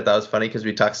movies, which I thought was funny because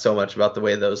we talked so much about the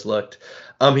way those looked.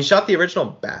 He shot the original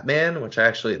Batman, which I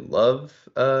actually love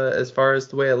as far as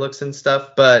the way it looks and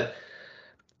stuff, but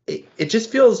it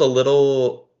just feels a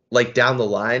little like down the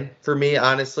line for me,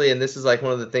 honestly. And this is like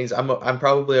one of the things I'm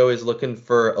probably always looking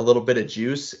for a little bit of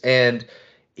juice, and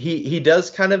he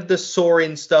does kind of the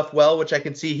soaring stuff well, which I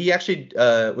can see. He actually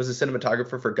was a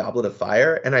cinematographer for Goblet of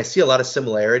Fire, and I see a lot of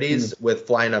similarities with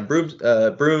flying on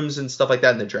brooms and stuff like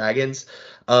that, and the dragons.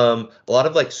 A lot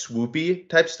of like swoopy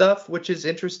type stuff, which is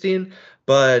interesting.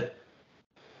 But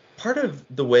part of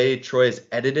the way Troy is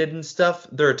edited and stuff,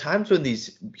 there are times when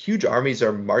these huge armies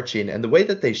are marching, and the way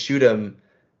that they shoot them,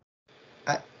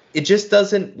 it just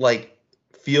doesn't like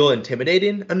feel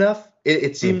intimidating enough.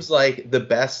 It seems like the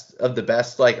best of the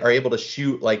best like are able to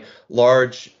shoot like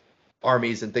large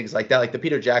armies and things like that, like the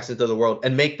Peter Jacksons of the world,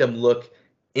 and make them look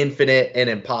infinite and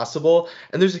impossible.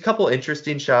 And there's a couple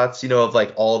interesting shots, of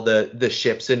like all the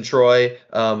ships in Troy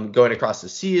going across the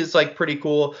sea is like pretty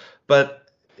cool, but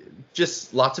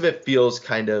just lots of it feels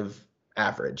kind of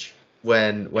average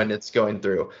when it's going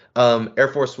through. Air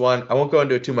Force One, I won't go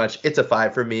into it too much. It's a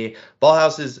 5 for me.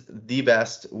 Ballhaus is the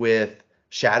best with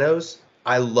shadows.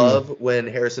 I love when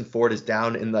Harrison Ford is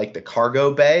down in like the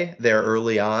cargo bay there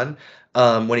early on,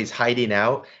 when he's hiding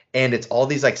out, and it's all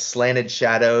these like slanted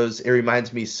shadows. It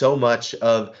reminds me so much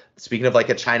of, speaking of like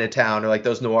a Chinatown or like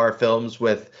those noir films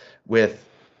with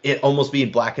it almost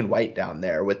being black and white down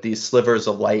there with these slivers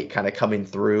of light kind of coming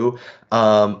through.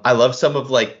 I love some of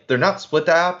like, they're not split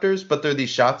diopters, but they're these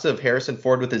shots of Harrison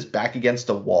Ford with his back against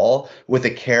a wall with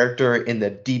a character in the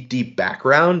deep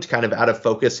background, kind of out of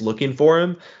focus looking for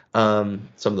him. Some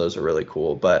of those are really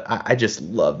cool, but I just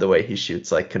love the way he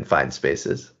shoots like confined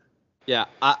spaces. Yeah,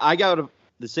 I got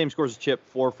the same scores as Chip,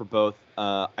 4 for both.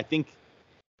 I think,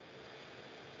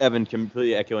 Evan,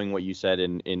 completely echoing what you said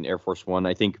in Air Force One.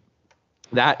 I think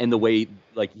that and the way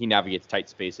like he navigates tight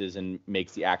spaces and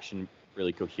makes the action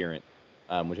really coherent,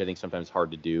 which I think sometimes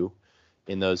hard to do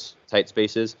in those tight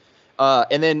spaces.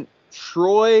 And then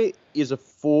Troy is a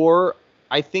 4.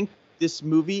 I think this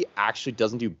movie actually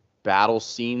doesn't do battle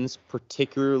scenes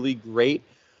particularly great,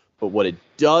 but what it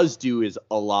does do is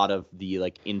a lot of the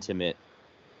like intimate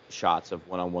shots of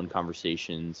one-on-one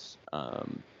conversations,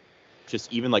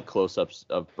 just even like close-ups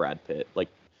of Brad Pitt. Like,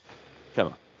 come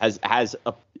on. Has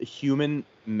a human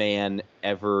man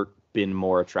ever been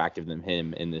more attractive than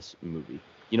him in this movie?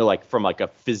 You know, like from like a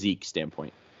physique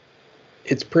standpoint.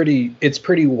 It's pretty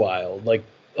wild. Like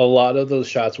a lot of those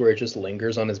shots where it just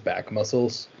lingers on his back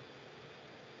muscles.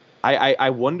 I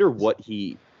wonder what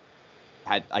he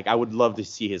had. Like, I would love to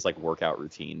see his like workout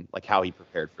routine, like how he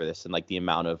prepared for this, and like the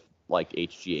amount of like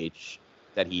HGH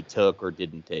that he took or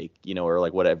didn't take, you know, or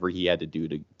like whatever he had to do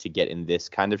to get in this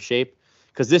kind of shape.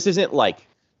 Because this isn't like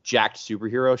jacked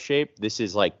superhero shape. This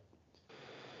is like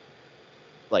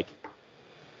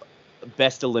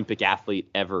best Olympic athlete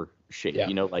ever shape. Yeah.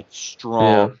 You know, like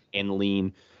strong and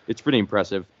lean. It's pretty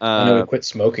impressive. I know he quit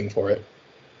smoking for it.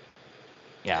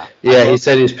 Yeah. He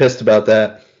said he's pissed about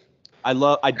that.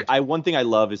 One thing I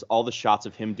love is all the shots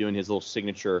of him doing his little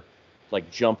signature, like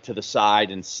jump to the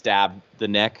side and stab the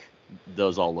neck.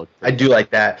 Those all look I do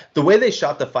like that. The way they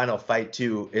shot the final fight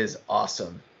too is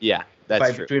awesome. Yeah, that's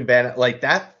fight true. Between Banner, like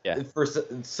that. Yeah.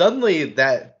 Suddenly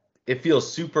that it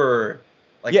feels super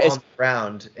like on the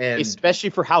ground, and especially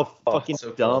for how fucking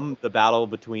so dumb the battle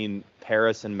between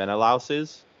Paris and Menelaus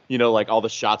is. You know, like all the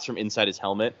shots from inside his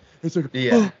helmet. It's like,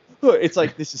 it's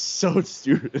like, this is so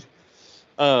stupid.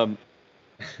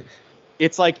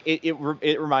 It's like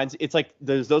it reminds. It's like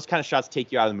those kind of shots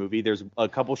take you out of the movie. There's a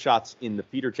couple shots in the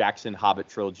Peter Jackson Hobbit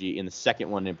trilogy, in the second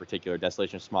one in particular,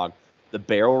 Desolation of Smaug, the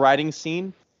barrel riding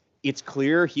scene. It's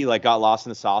clear he like got lost in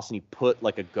the sauce and he put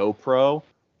like a GoPro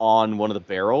on one of the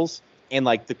barrels, and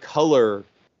like the coloring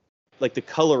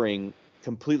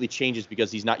completely changes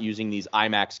because he's not using these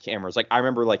IMAX cameras. Like I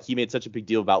remember like he made such a big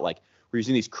deal about like we're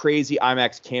using these crazy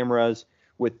IMAX cameras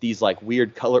with these like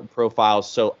weird color profiles.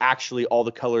 So actually all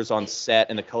the colors on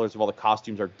set and the colors of all the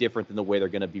costumes are different than the way they're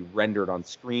going to be rendered on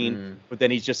screen. But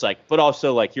then he's just like, but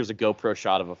also like, here's a GoPro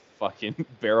shot of a fucking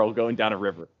barrel going down a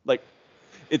river. Like,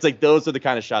 it's like, those are the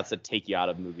kind of shots that take you out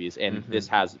of movies. And this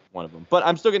has one of them, but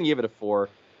I'm still going to give it a 4,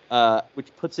 which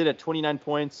puts it at 29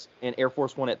 points and Air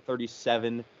Force One at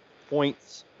 37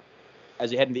 points.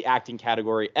 As you head into the acting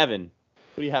category, Evan,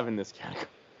 what do you have in this category?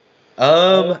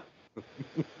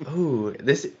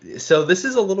 This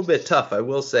is a little bit tough, I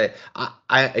will say.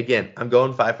 I'm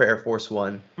going 5 for Air Force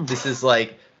One. This is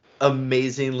like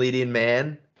amazing leading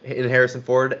man in Harrison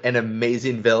Ford, an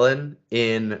amazing villain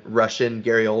in Russian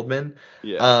Gary Oldman.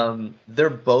 Yeah. They're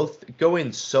both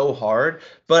going so hard,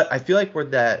 but I feel like where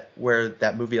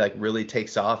that movie like really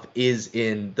takes off is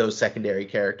in those secondary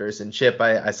characters. And Chip,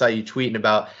 I saw you tweeting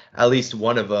about at least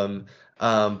one of them,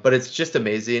 but it's just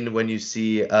amazing when you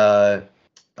see why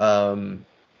am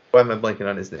I blanking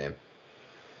on his name?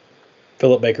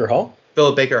 Philip Baker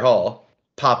Hall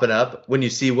popping up. When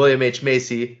you see William H.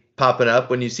 Macy popping up.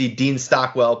 When you see Dean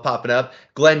Stockwell popping up.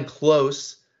 Glenn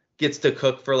Close gets to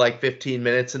cook for like 15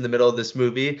 minutes in the middle of this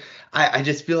movie. I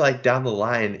just feel like down the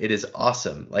line, it is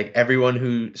awesome. Like everyone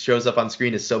who shows up on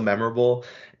screen is so memorable.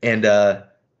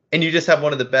 And you just have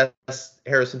one of the best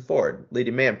Harrison Ford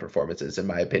leading man performances, in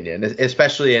my opinion,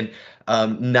 especially in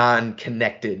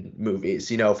non-connected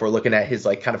movies. You know, if we're looking at his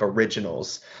like kind of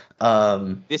originals,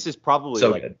 this is probably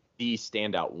so like good. The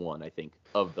standout one, I think,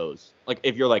 of those. Like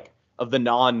if you're like of the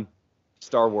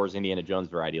non-Star Wars Indiana Jones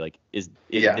variety, like this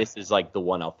is like the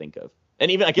one I'll think of. And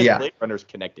even I guess Blade Runner's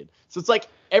connected, so it's like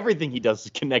everything he does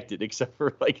is connected except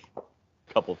for like a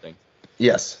couple things.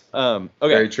 Yes. Okay.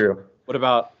 Very true. What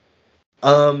about?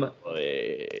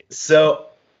 So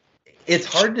it's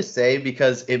hard to say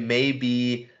because it may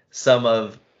be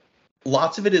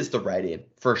lots of it is the writing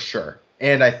for sure.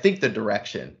 And I think the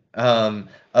direction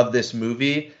of this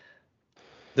movie,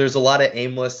 there's a lot of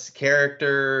aimless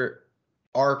character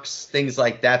arcs, things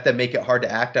like that make it hard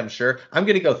to act, I'm sure. I'm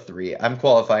going to go 3. I'm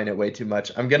qualifying it way too much.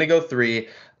 I'm going to go 3.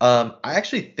 I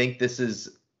actually think this is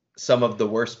some of the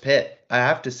worst Pitt, I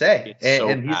have to say. It's so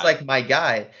And he's bad. like my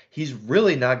guy. He's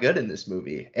really not good in this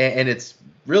movie, and it's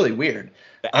really weird.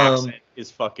 The accent is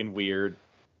fucking weird.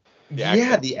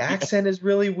 Yeah, the accent is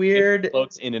really weird. It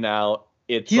floats in and out.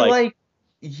 It's He like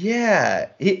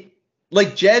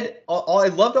Jed. I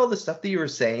loved all the stuff that you were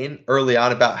saying early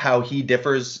on about how he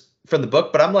differs from the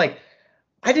book, but I'm like,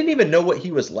 I didn't even know what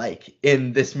he was like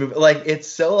in this movie. Like, it's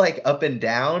so like up and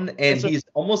down, and he's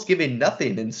almost giving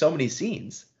nothing in so many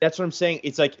scenes. That's what I'm saying.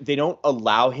 It's like they don't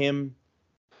allow him.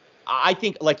 I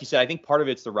think, like you said, I think part of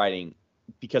it's the writing,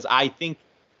 because I think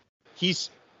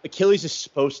Achilles is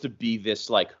supposed to be this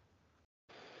like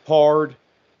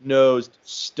hard-nosed,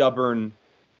 stubborn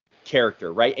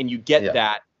character, right? And you get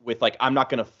that with like, I'm not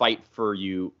going to fight for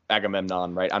you,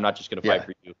 Agamemnon, right? I'm not just going to fight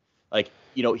for you. Like,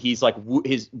 you know, he's like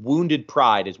his wounded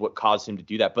pride is what caused him to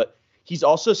do that. But he's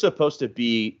also supposed to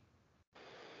be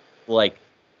like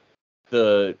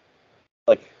not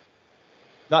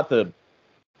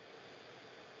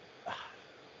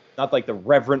like the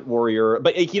reverent warrior,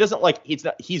 but he doesn't like,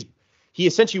 he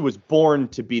essentially was born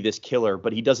to be this killer,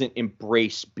 but he doesn't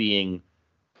embrace being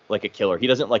like a killer. He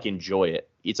doesn't like enjoy it.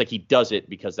 It's like he does it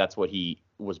because that's what he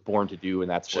was born to do,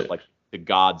 and that's what like the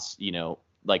gods, you know,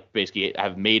 like basically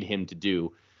have made him to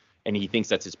do, and he thinks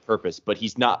that's his purpose. But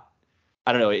he's not.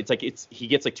 I don't know. It's like he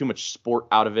gets like too much sport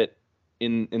out of it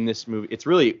in this movie. It's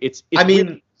really I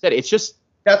mean, it's just.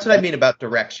 That's what I mean about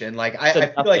direction. Like I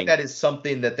feel like that is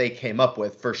something that they came up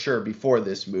with for sure before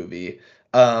this movie.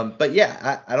 But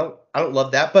yeah, I don't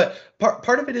love that. But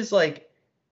part of it is like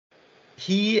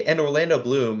he and Orlando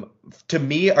Bloom, to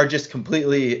me, are just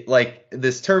completely like,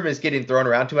 this term is getting thrown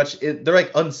around too much. They're like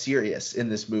unserious in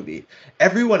this movie.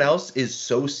 Everyone else is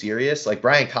so serious. Like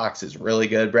Brian Cox is really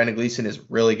good. Brandon Gleeson is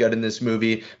really good in this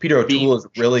movie. Peter O'Toole is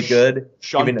really good.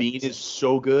 Sean Bean is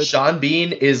so good. Sean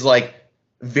Bean is like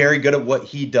very good at what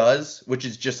he does, which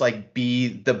is just like be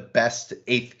the best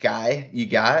eighth guy you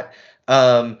got.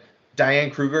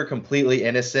 Diane Kruger, completely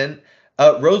innocent.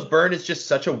 Rose Byrne is just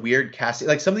such a weird casting.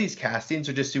 Like some of these castings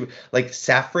are just like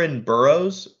Saffron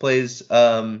Burrows plays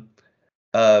Banna's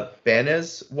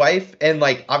wife, and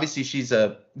like obviously she's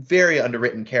a very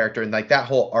underwritten character, and like that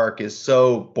whole arc is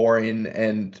so boring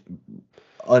and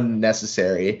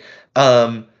unnecessary.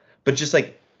 But just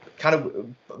like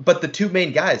but the two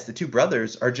main guys, the two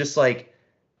brothers, are just like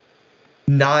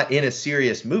not in a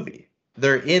serious movie.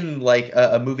 They're in like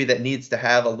a movie that needs to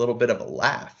have a little bit of a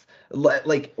laugh.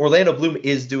 Like Orlando Bloom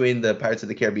is doing the Pirates of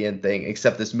the Caribbean thing,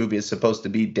 except this movie is supposed to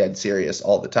be dead serious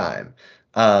all the time.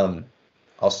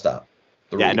 I'll stop.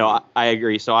 No, I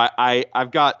agree. So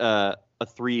I've got a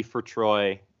 3 for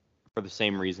Troy for the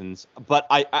same reasons, but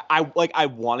I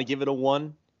want to give it a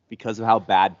 1 because of how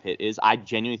bad Pitt is. I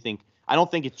genuinely think, I don't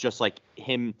think it's just like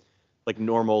him, like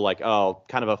normal, like, oh,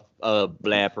 kind of a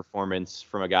blah performance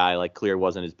from a guy like Clear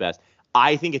wasn't his best.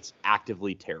 I think it's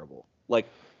actively terrible. Like,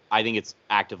 I think it's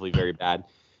actively very bad.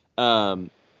 But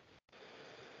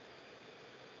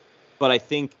I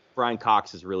think Brian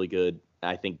Cox is really good.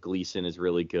 I think Gleason is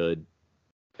really good.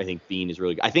 I think Bean is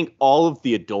really good. I think all of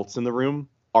the adults in the room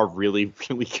are really,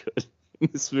 really good in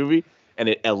this movie, and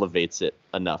it elevates it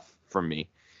enough for me.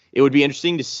 It would be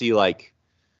interesting to see, like,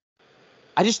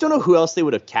 I just don't know who else they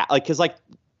would have cast. Like, because, like,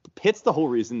 Pitt's the whole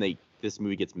reason this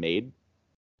movie gets made,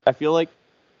 I feel like.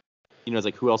 You know, it's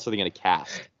like, who else are they going to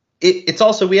cast? It's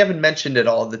also, we haven't mentioned at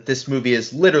all that this movie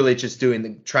is literally just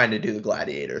trying to do the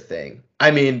Gladiator thing. I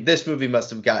mean, this movie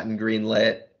must have gotten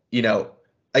greenlit, you know,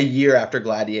 a year after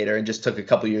Gladiator, and just took a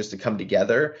couple years to come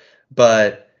together.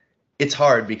 But it's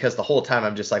hard because the whole time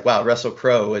I'm just like, wow, Russell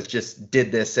Crowe just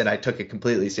did this, and I took it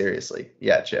completely seriously.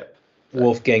 Yeah, Chip.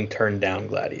 Wolfgang turned down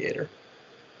Gladiator.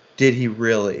 Did he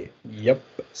really? Yep.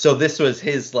 So this was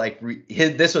his like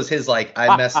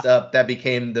I messed up. That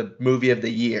became the movie of the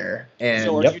year. And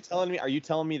so are you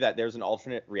telling me that there's an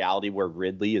alternate reality where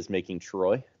Ridley is making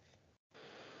Troy?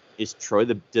 Is Troy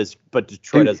does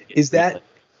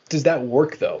that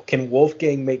work though? Can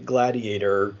Wolfgang make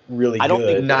Gladiator really good? I don't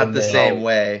think not the same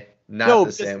way.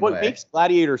 What makes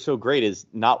Gladiator so great is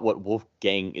not what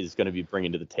Wolfgang is going to be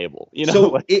bringing to the table. You know,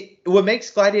 so what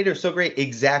makes Gladiator so great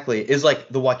exactly is like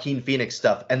the Joaquin Phoenix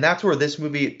stuff, and that's where this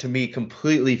movie to me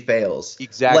completely fails.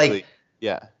 Exactly. Like,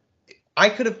 yeah. I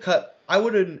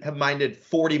wouldn't have minded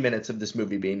 40 minutes of this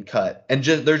movie being cut, and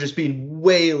there just being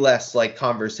way less like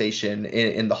conversation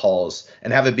in the halls,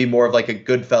 and have it be more of like a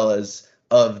Goodfellas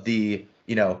of the,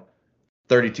 you know,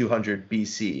 3200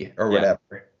 BC or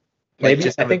whatever. Maybe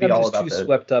I think I'm just too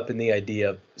swept up in the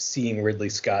idea of seeing Ridley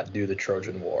Scott do the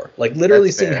Trojan War. Like literally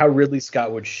seeing how Ridley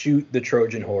Scott would shoot the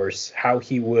Trojan horse, how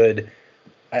he would.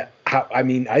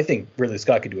 I think Ridley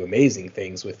Scott could do amazing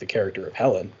things with the character of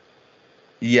Helen.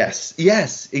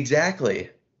 Yes, exactly.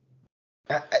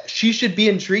 She should be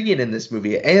intriguing in this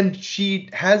movie, and she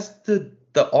has the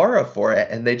aura for it,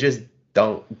 and they just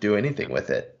don't do anything with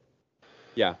it.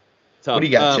 Yeah. What do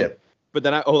you got, Chip? But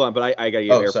then I gotta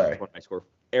give Air sorry. Force One my score.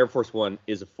 Air Force One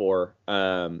is a 4.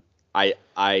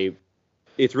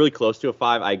 It's really close to a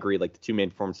 5. I agree. Like the two main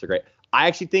performances are great. I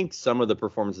actually think some of the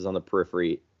performances on the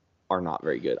periphery are not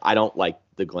very good. I don't like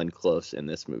the Glenn Close in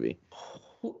this movie.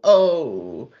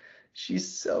 Oh, she's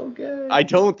so good. I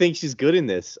don't think she's good in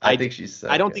this. I think she's so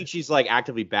I don't good. think she's like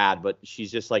actively bad, but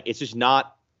she's just like, it's just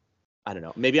not, I don't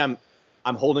know. Maybe I'm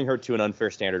holding her to an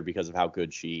unfair standard because of how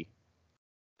good she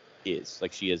is.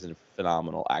 Like she is a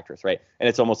phenomenal actress, right? And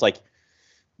it's almost like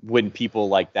when people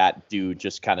like that do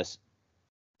just kind of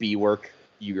B work,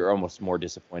 you're almost more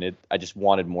disappointed. I just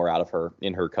wanted more out of her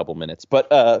in her couple minutes. But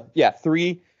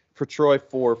 3 for Troy,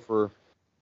 4 for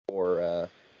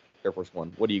Air Force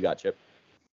One. What do you got, Chip?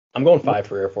 I'm going 5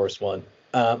 for Air Force One.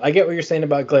 I get what you're saying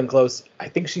about Glenn Close. I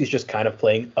think she's just kind of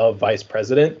playing a vice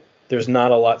president. There's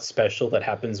not a lot special that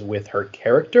happens with her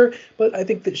character, but I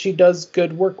think that she does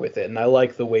good work with it. And I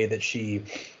like the way that she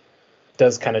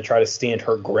does kind of try to stand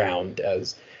her ground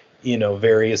as,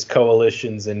 various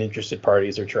coalitions and interested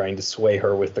parties are trying to sway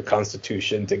her with the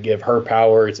Constitution to give her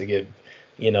power, to give,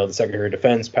 the Secretary of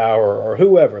Defense power or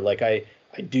whoever. Like I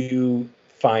do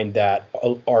find that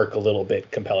arc a little bit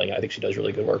compelling. I think she does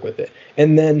really good work with it.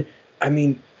 And then,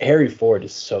 Harry Ford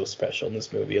is so special in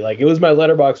this movie. Like, it was my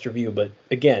Letterboxd review, but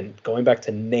again, going back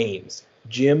to names,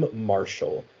 Jim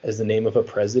Marshall as the name of a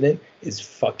president is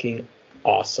fucking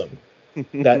awesome.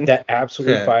 That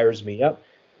absolutely fires me up.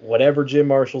 Whatever Jim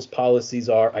Marshall's policies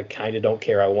are, I kind of don't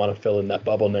care. I want to fill in that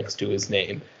bubble next to his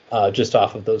name, just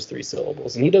off of those 3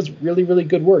 syllables. And he does really, really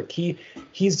good work.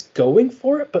 He's going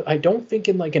for it, but I don't think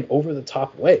in like an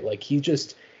over-the-top way. Like he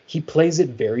plays it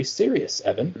very serious,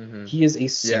 Evan. Mm-hmm. He is a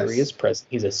serious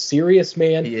president. He's a serious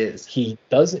man. He is. He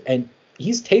doesn't, and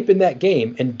he's taping that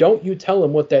game. And don't you tell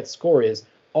him what that score is.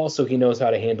 Also, he knows how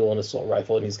to handle an assault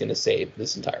rifle, and he's going to save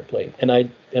this entire plane. And I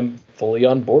am fully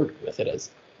on board with it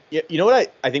as. Yeah, you know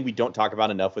what I think we don't talk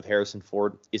about enough with Harrison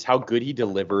Ford is how good he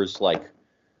delivers like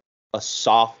a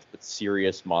soft but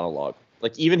serious monologue.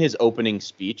 Like even his opening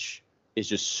speech is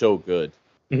just so good.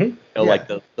 Mm-hmm. Like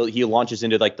he launches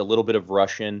into like the little bit of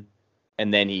Russian,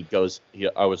 and then he goes,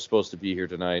 I was supposed to be here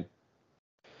tonight,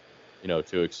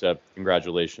 to accept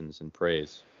congratulations and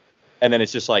praise. And then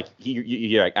it's just like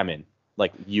you're like, I'm in.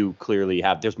 Like you clearly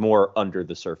have. There's more under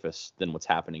the surface than what's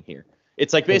happening here.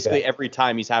 It's like basically every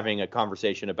time he's having a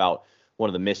conversation about one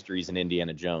of the mysteries in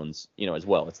Indiana Jones, as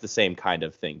well. It's the same kind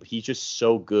of thing. But he's just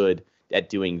so good at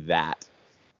doing that,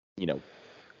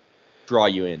 draw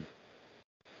you in.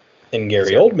 And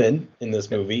Gary Oldman in this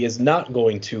movie is not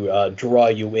going to draw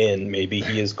you in. Maybe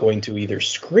he is going to either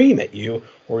scream at you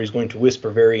or he's going to whisper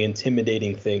very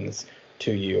intimidating things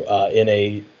to you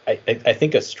in I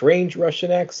think a strange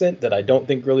Russian accent that I don't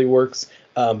think really works,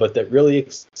 but that really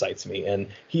excites me. And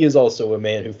he is also a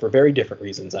man who, for very different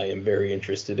reasons, I am very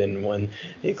interested in. One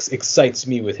excites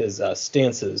me with his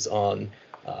stances on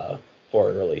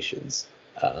foreign relations.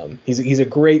 He's a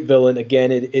great villain.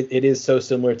 Again, it is so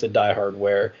similar to Die Hard,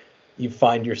 where you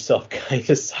find yourself kind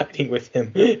of siding with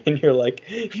him, and you're like,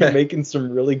 you're making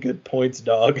some really good points,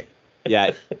 dog.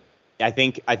 Yeah, I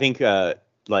think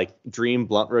like dream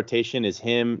blunt rotation is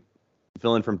him,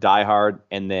 villain from Die Hard,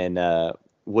 and then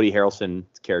Woody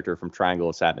Harrelson's character from Triangle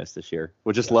of Sadness this year.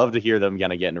 Would just love to hear them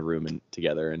kind of get in a room and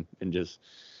together and just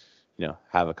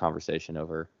have a conversation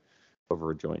over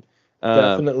a joint.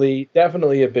 Definitely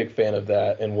a big fan of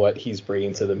that and what he's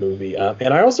bringing to the movie.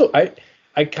 And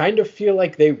I kind of feel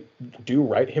like they do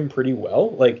write him pretty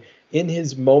well. Like in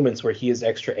his moments where he is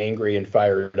extra angry and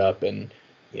fired up and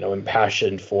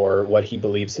impassioned for what he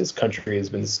believes his country has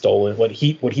been stolen, what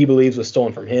he believes was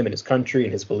stolen from him and his country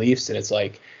and his beliefs, and it's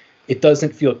like it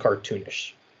doesn't feel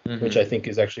cartoonish, which I think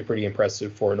is actually pretty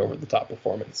impressive for an over-the-top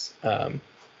performance. I'm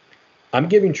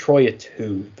giving Troy a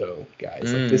 2 though,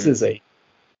 guys. Like this is a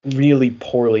really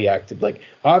poorly acted. Like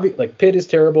Pitt is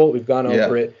terrible. We've gone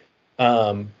over it.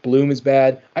 Bloom is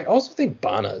bad. I also think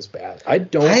Bana is bad. I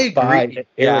don't buy that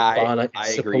Eric Bana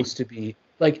is supposed to be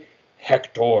like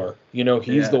Hector.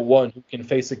 He's the one who can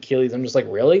face Achilles. I'm just like,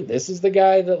 really? This is the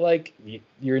guy that like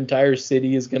your entire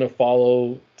city is gonna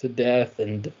follow to death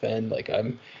and defend. Like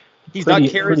he's not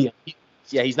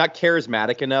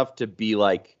charismatic enough to be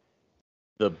like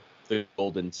the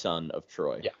golden son of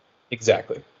Troy. Yeah,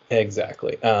 exactly.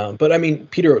 But I mean,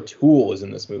 Peter O'Toole is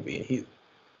in this movie, and he's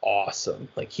awesome.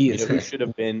 Like he is. Who should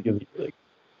have been?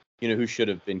 Who should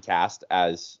have been cast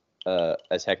as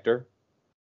Hector?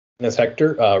 As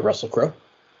Hector, Russell Crowe.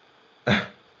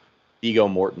 Viggo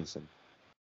Mortensen.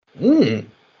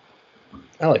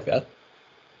 I like that.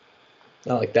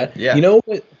 I like that. Yeah. You know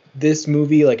what this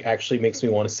movie like actually makes me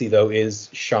want to see though is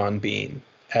Sean Bean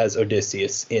as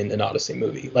Odysseus in an Odyssey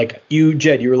movie. Like you,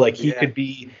 Jed, you were like he could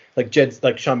be like Jed's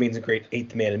like Sean Bean's a great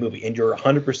eighth man in the movie, and you're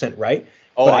 100% right.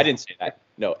 Oh, But I didn't say that.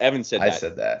 No, Evan said that. I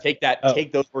said that. Take that. Oh.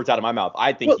 Take those words out of my mouth.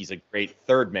 I think Well- he's a great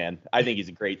third man. I think he's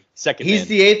a great second He's man.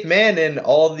 the eighth man in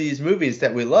all of these movies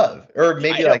that we love, or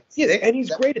maybe I like Yes, six. and he's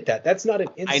great at that. That's not an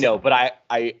insult. I know, but I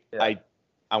Yeah.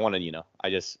 want to, I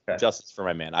just Okay. justice for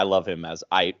my man. I love him as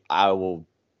I will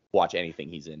watch anything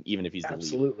he's in, even if he's the lead.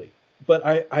 Absolutely. But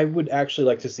I would actually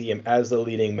like to see him as the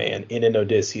leading man in an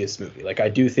Odysseus movie. Like I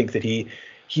do think that he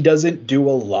doesn't do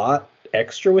a lot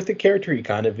extra with the character. He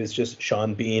kind of is just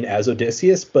Sean Bean as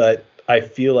Odysseus, but I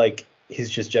feel like his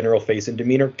just general face and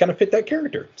demeanor kind of fit that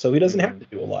character. So he doesn't have to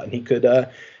do a lot, and he could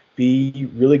be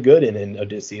really good in an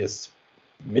Odysseus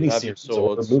Have your miniseries or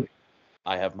swords. movie.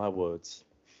 I have my words.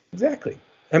 Exactly.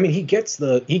 I mean, he gets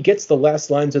the last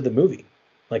lines of the movie.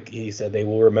 Like he said, they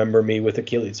will remember me with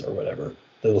Achilles or whatever.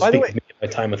 They will By the speak way- of me at my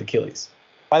time with Achilles.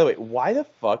 By the way, why the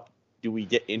fuck do we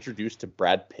get introduced to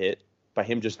Brad Pitt by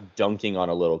him just dunking on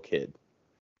a little kid?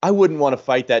 I wouldn't want to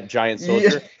fight that giant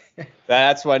soldier.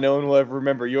 That's why no one will ever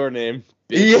remember your name.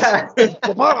 Yeah.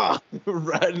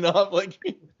 Riding off like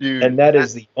Dude, And that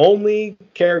is the only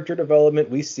character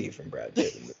development we see from Brad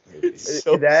Pitt in this movie.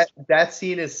 so that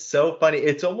scene is so funny.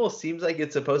 It almost seems like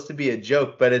it's supposed to be a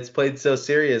joke, but it's played so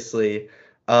seriously.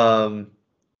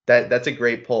 That's a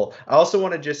great pull. I also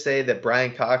want to just say that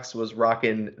Brian Cox was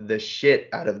rocking the shit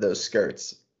out of those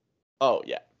skirts. Oh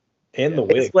yeah. And the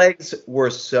His wig. legs were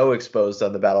so exposed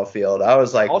on the battlefield. I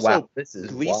was like, Also, wow, this is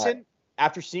Gleason, wild.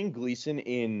 after seeing Gleason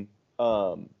in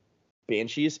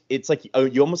Banshees, it's like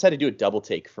you almost had to do a double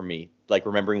take for me, like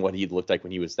remembering what he looked like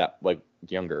when he was that like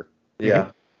younger,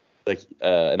 Yeah. like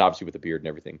and obviously with the beard and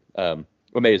everything.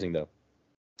 Amazing though.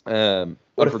 What a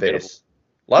Unforgettable. face.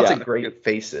 Lots Yeah. of great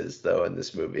faces, though, in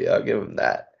this movie. I'll give him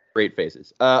that. Great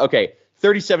faces. Okay,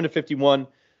 37-51.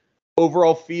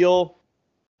 Overall feel.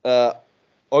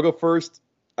 I'll go first.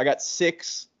 I got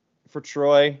 6 for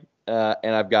Troy,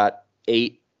 and I've got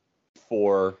 8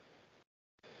 for.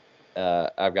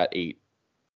 I've got 8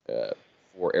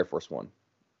 for Air Force One.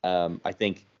 I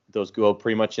think those go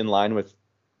pretty much in line with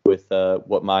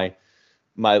what my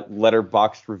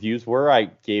letterboxd reviews were. I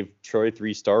gave Troy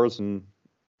 3 stars and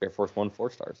Air Force One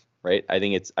 4 stars. Right? I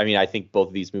think both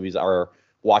of these movies are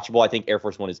watchable. I think Air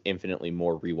Force One is infinitely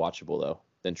more rewatchable though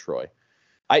than Troy.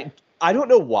 I don't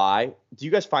know why. Do you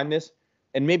guys find this?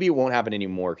 And maybe it won't happen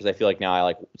anymore because I feel like now I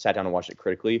like sat down and watched it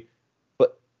critically.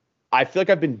 But I feel like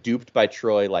I've been duped by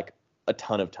Troy like a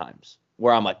ton of times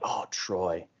where I'm like, oh,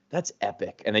 Troy, that's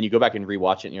epic. And then you go back and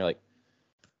rewatch it and you're like,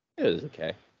 it was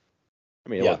okay. I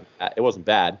mean, it wasn't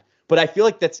bad. But I feel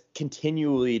like that's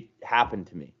continually happened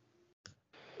to me.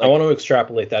 I want to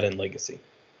extrapolate that in Legacy.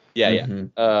 Yeah,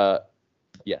 Mhm. yeah.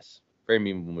 Yes. Very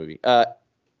memeable movie.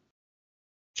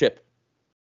 Chip.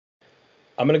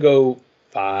 I'm going to go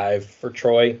 5 for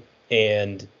Troy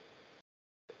and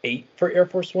 8 for Air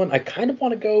Force One. I kind of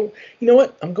want to go, you know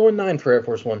what? I'm going 9 for Air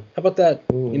Force One. How about that?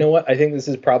 You know what? I think this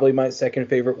is probably my second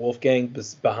favorite Wolfgang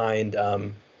behind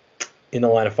In the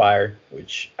Line of Fire,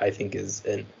 which I think is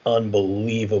an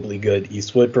unbelievably good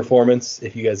Eastwood performance.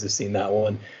 If you guys have seen that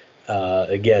one,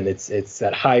 again, it's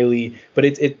that highly, but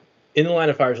In the Line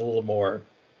of Fire is a little more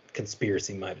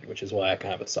conspiracy minded, which is why I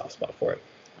kind of have a soft spot for it.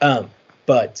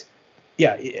 But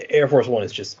yeah, Air Force One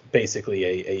is just basically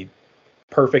a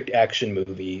perfect action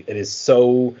movie. It is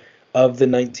so of the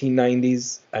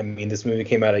 1990s. I mean, this movie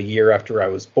came out a year after I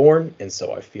was born, and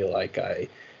so I feel like I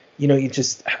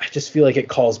just feel like it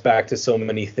calls back to so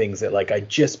many things that like I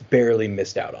just barely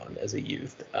missed out on as a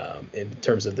youth, in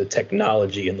terms of the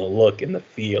technology and the look and the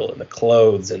feel and the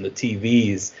clothes and the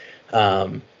TVs.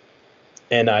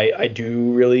 And I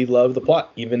do really love the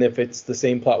plot, even if it's the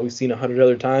same plot we've seen 100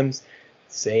 other times,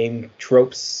 same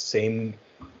tropes, same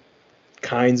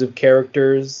kinds of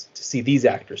characters. To see these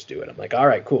actors do it, I'm like, all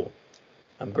right, cool.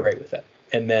 I'm great with that.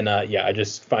 And then, I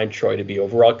just find Troy to be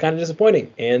overall kind of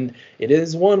disappointing. And it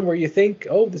is one where you think,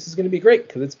 oh, this is going to be great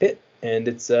because it's Pitt and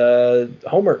it's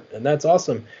Homer, and that's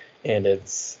awesome. And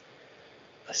it's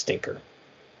a stinker.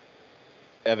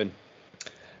 Evan.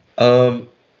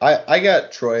 I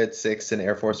got Troy at 6 and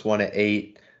Air Force One at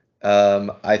 8.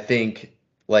 I think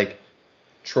like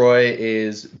Troy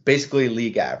is basically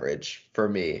league average for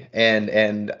me,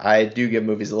 and I do give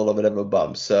movies a little bit of a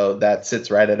bump, so that sits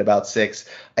right at about 6.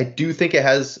 I do think it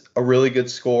has a really good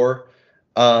score.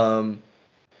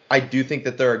 I do think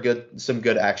that there are some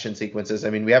good action sequences. I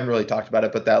mean, we haven't really talked about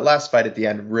it, but that last fight at the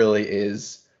end really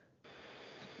is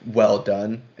well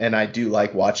done, and I do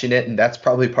like watching it, and that's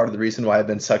probably part of the reason why I've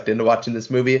been sucked into watching this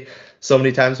movie so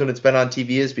many times when it's been on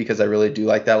TV, is because I really do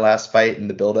like that last fight and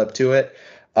the build up to it.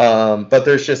 But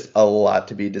there's just a lot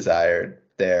to be desired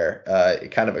there,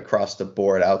 kind of across the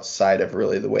board outside of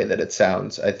really the way that it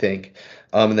sounds, I think.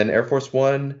 And then Air Force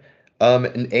One,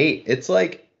 an 8. It's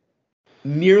like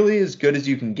nearly as good as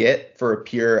you can get for a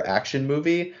pure action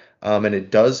movie. And it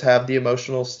does have the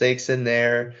emotional stakes in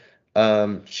there.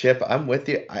 Chip, I'm with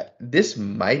you. This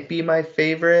might be my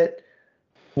favorite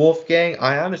Wolfgang.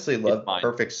 I honestly love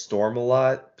Perfect Storm a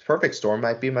lot. Perfect Storm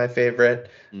might be my favorite.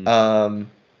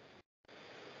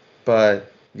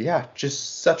 But yeah,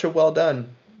 just such a well done,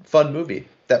 fun movie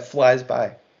that flies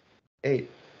by. 8.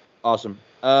 Awesome.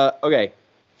 Okay,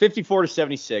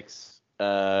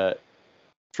 54-76.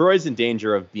 Troy's in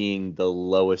danger of being the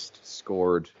lowest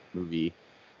scored movie.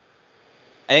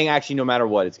 I think actually, no matter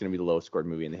what, it's going to be the lowest scored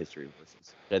movie in the history of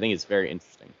listens. I think it's very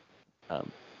interesting.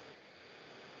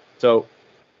 So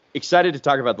excited to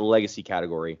talk about the legacy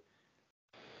category.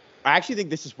 I actually think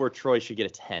this is where Troy should get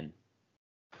a 10.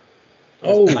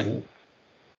 Oh.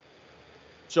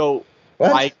 So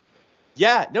What?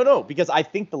 because I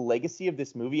think the legacy of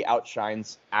this movie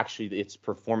outshines actually its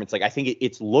performance. Like, I think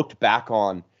it's looked back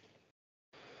on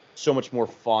so much more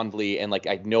fondly, and like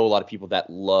I know a lot of people that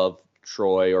love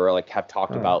Troy or like have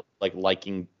talked about like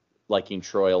liking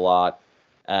Troy a lot.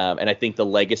 And I think the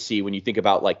legacy, when you think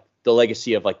about like the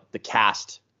legacy of like the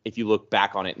cast, if you look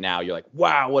back on it now, you're like,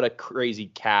 wow, what a crazy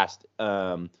cast.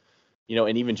 And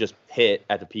even just Pitt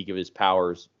at the peak of his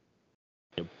powers,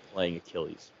 playing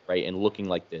Achilles, right, and looking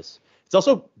like this. It's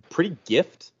also pretty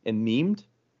gift and memed.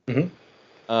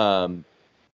 Mm-hmm.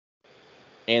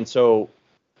 And so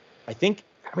I think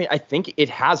it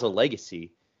has a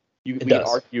legacy. We can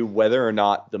argue whether or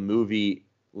not the movie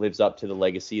lives up to the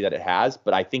legacy that it has,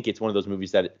 but I think it's one of those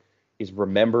movies that is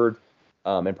remembered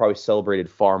and probably celebrated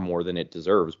far more than it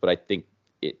deserves. But I think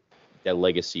that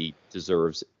legacy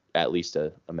deserves at least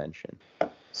a mention.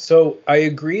 So I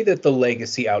agree that the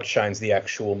legacy outshines the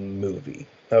actual movie.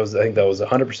 I think that was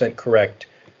 100% correct,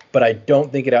 but I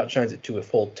don't think it outshines it to a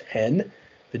full 10.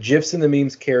 The GIFs and the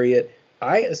memes carry it.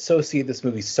 I associate this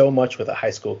movie so much with a high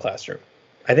school classroom.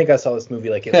 I think I saw this movie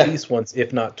like at least once,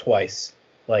 if not twice,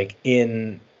 like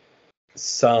in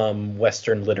some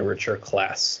Western literature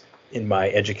class in my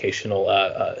educational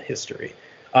history.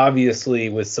 Obviously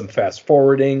with some fast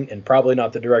forwarding and probably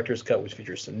not the director's cut, which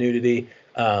features some nudity.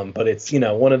 But it's,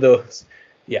 one of those,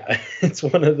 it's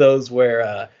one of those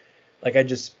where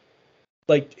hey,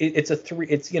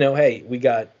 we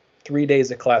got 3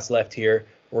 days of class left here.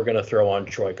 We're going to throw on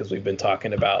Troy because we've been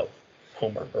talking about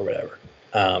Homer or whatever.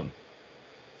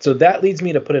 So that leads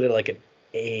me to put it at like an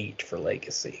 8 for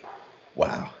legacy.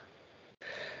 Wow.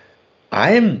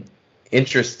 I am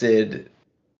interested.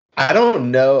 I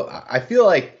don't know. I feel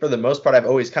like for the most part, I've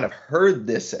always kind of heard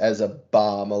this as a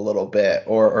bomb a little bit,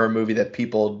 or a movie that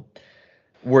people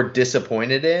were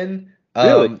disappointed in.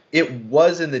 Really? It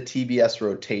was in the TBS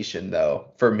rotation, though,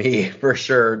 for me, for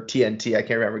sure. TNT, I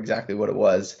can't remember exactly what it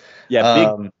was.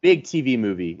 Yeah, big TV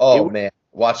movie. Man,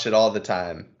 watched it all the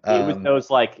time. It was those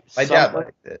like my dad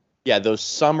liked it. Yeah, those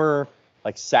summer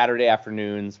like Saturday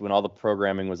afternoons when all the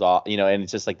programming was off, and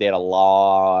it's just like they had a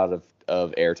lot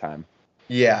of airtime.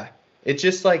 Yeah, it's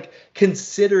just like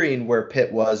considering where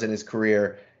Pitt was in his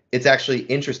career, it's actually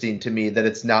interesting to me that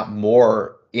it's not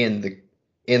more in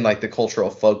like the cultural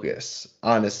focus,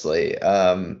 honestly.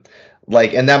 And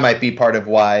that might be part of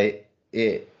why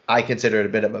I consider it a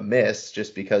bit of a miss,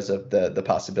 just because of the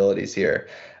possibilities here.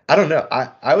 I don't know.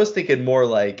 I was thinking more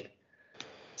like,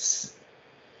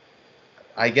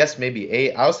 I guess maybe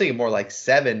 8. I was thinking more like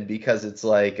 7, because it's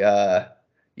like, the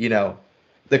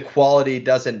quality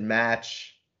doesn't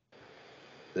match.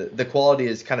 The quality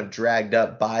is kind of dragged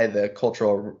up by the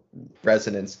cultural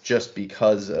resonance just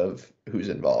because of who's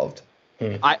involved.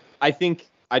 I think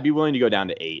I'd be willing to go down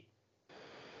to 8.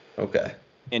 Okay.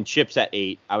 And Chip's at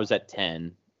 8. I was at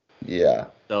 10. Yeah.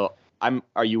 So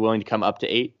are you willing to come up to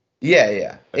 8?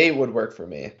 Yeah. 8 would work for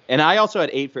me. And I also had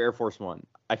 8 for Air Force One.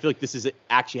 I feel like this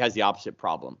actually has the opposite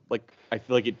problem. Like, I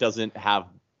feel like it doesn't have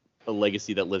a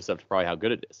legacy that lives up to probably how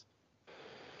good it is.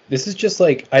 This is just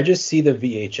like, I just see the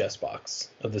VHS box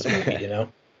of this movie,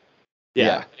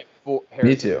 Yeah.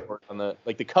 Me too. On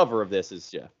the cover of this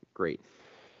is great.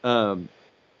 But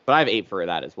I have 8 for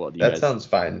that as well. That sounds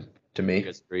fine to me. You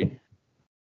guys agree?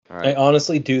 All right. I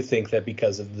honestly do think that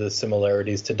because of the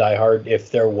similarities to Die Hard,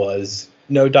 if there was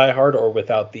no Die Hard, or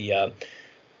without the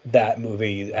that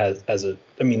movie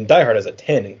Die Hard has a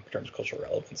 10 in terms of cultural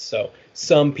relevance. So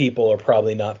some people are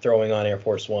probably not throwing on Air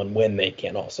Force One when they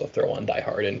can also throw on Die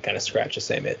Hard and kind of scratch the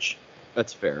same itch.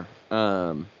 That's fair.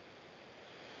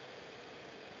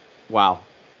 Wow,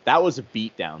 that was a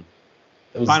beatdown.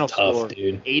 It was Final tough, score,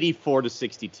 dude.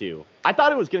 84-62. I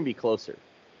thought it was going to be closer.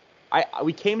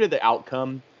 We came to the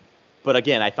outcome, but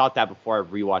again, I thought that before I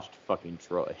rewatched fucking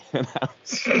Troy. And I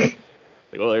was like,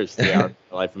 well, there's 3 hours of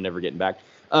my life I'm never getting back.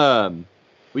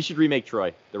 We should remake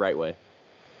Troy the right way.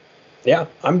 Yeah,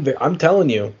 I'm telling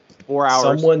you, 4 hours.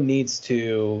 someone needs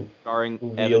to starring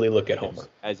really Evan look at Homer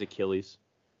as Achilles.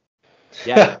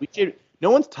 Yeah, we should. No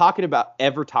one's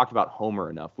ever talked about Homer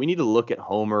enough. We need to look at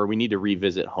Homer. We need to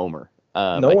revisit Homer.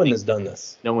 No one has done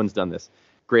this. No one's done this.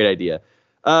 Great idea.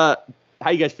 How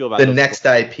you guys feel about The those next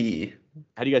scores? IP.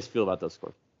 How do you guys feel about those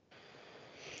scores?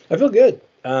 I feel good.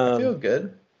 I feel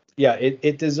good. Yeah,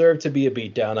 it deserved to be a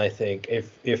beatdown. I think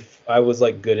if I was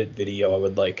like good at video, I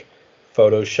would like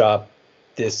Photoshop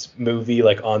this movie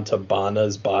like onto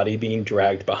Bana's body being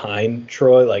dragged behind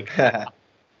Troy, like,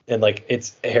 and like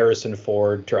it's Harrison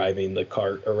Ford driving the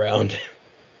cart around.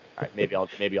 All right, maybe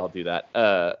I'll do that.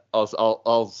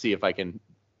 I'll see if I can,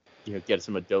 get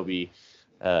some Adobe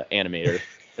Animator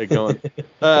going.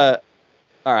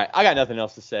 All right, I got nothing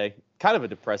else to say. Kind of a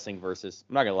depressing versus.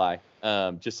 I'm not gonna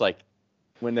lie. Just like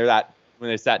when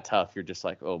it's that tough, you're just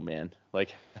like, oh man,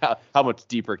 like how much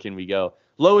deeper can we go?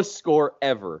 Lowest score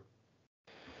ever.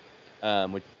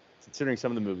 Which, considering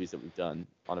some of the movies that we've done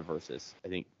on a versus, I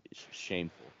think it's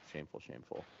shameful.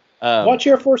 Watch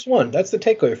Air Force One. That's the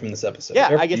takeaway from this episode. Yeah,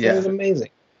 Air I guess Force One was amazing.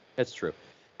 That's true.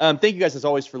 Thank you guys as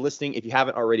always for listening. If you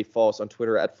haven't already, follow us on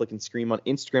Twitter at Flicking Scream, on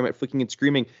Instagram at Flicking and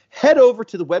Screaming. Head over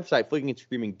to the website,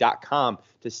 flickingandscreaming.com,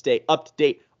 to stay up to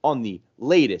date on the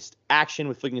latest action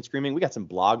with Flicking and Screaming. We got some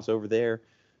blogs over there.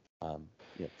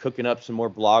 Cooking up some more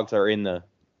blogs are in the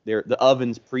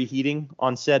oven's preheating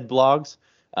on said blogs.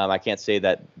 I can't say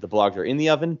that the blogs are in the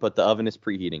oven, but the oven is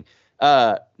preheating.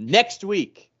 Next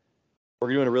week,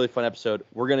 we're doing a really fun episode.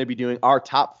 We're going to be doing our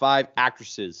top 5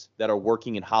 actresses that are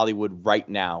working in Hollywood right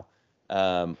now.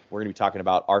 We're going to be talking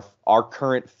about our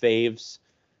current faves,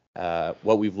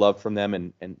 what we've loved from them,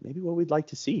 and maybe what we'd like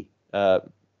to see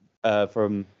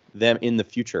from them in the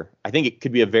future. I think it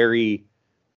could be a very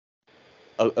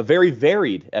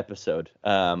varied episode.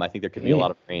 I think there could be a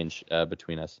lot of range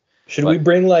between us. Should we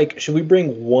bring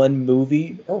one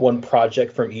movie or one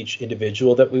project from each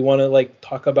individual that we want to like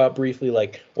talk about briefly,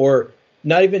 like, or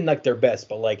not even like their best,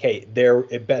 but like, hey, their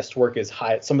best work is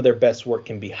some of their best work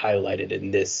can be highlighted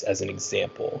in this as an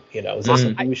example. Is that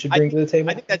something we should bring to the table?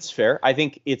 I think that's fair. I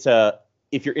think it's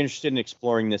if you're interested in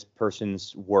exploring this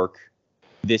person's work,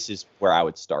 this is where I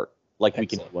would start. Like,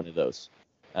 Excellent. We can do one of those.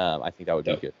 I think that would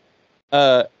be good.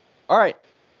 All right.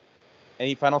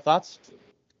 Any final thoughts?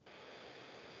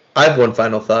 I have one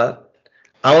final thought.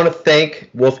 I want to thank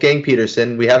Wolfgang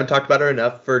Peterson. We haven't talked about her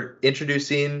enough for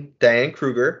introducing Diane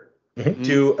Kruger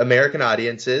to American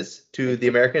audiences, to the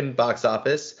American box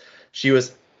office.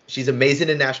 She's amazing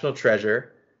in National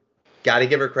Treasure. Got to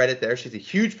give her credit there. She's a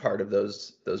huge part of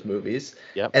those movies.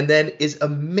 Yep. And then is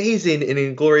amazing in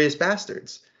Inglourious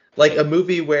Bastards. Like a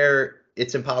movie where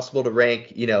it's impossible to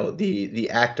rank, the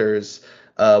actors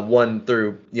 1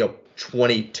 through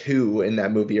 22 in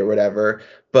that movie or whatever.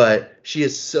 But she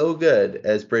is so good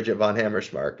as Bridget von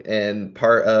Hammersmark, and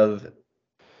part of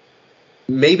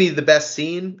maybe the best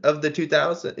scene of the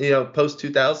 2000s, post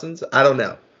 2000s. I don't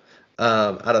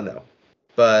know,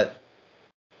 but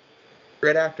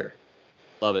great actor.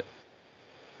 Love it.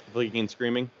 Flicking and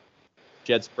Screaming.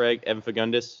 Jed Sprague, Evan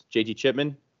Fagundes, JT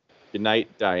Chipman. Good night,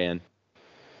 Diane.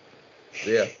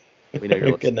 Yeah. We know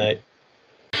you're listening. Good night.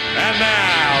 And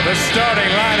now, the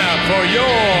starting lineup for your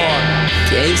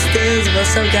Gangsters,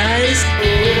 what's up, guys?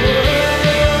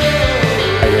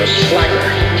 You're a slacker.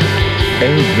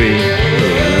 LV.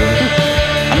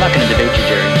 I'm not going to debate you,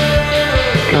 Jerry.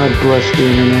 God bless the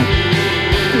internet.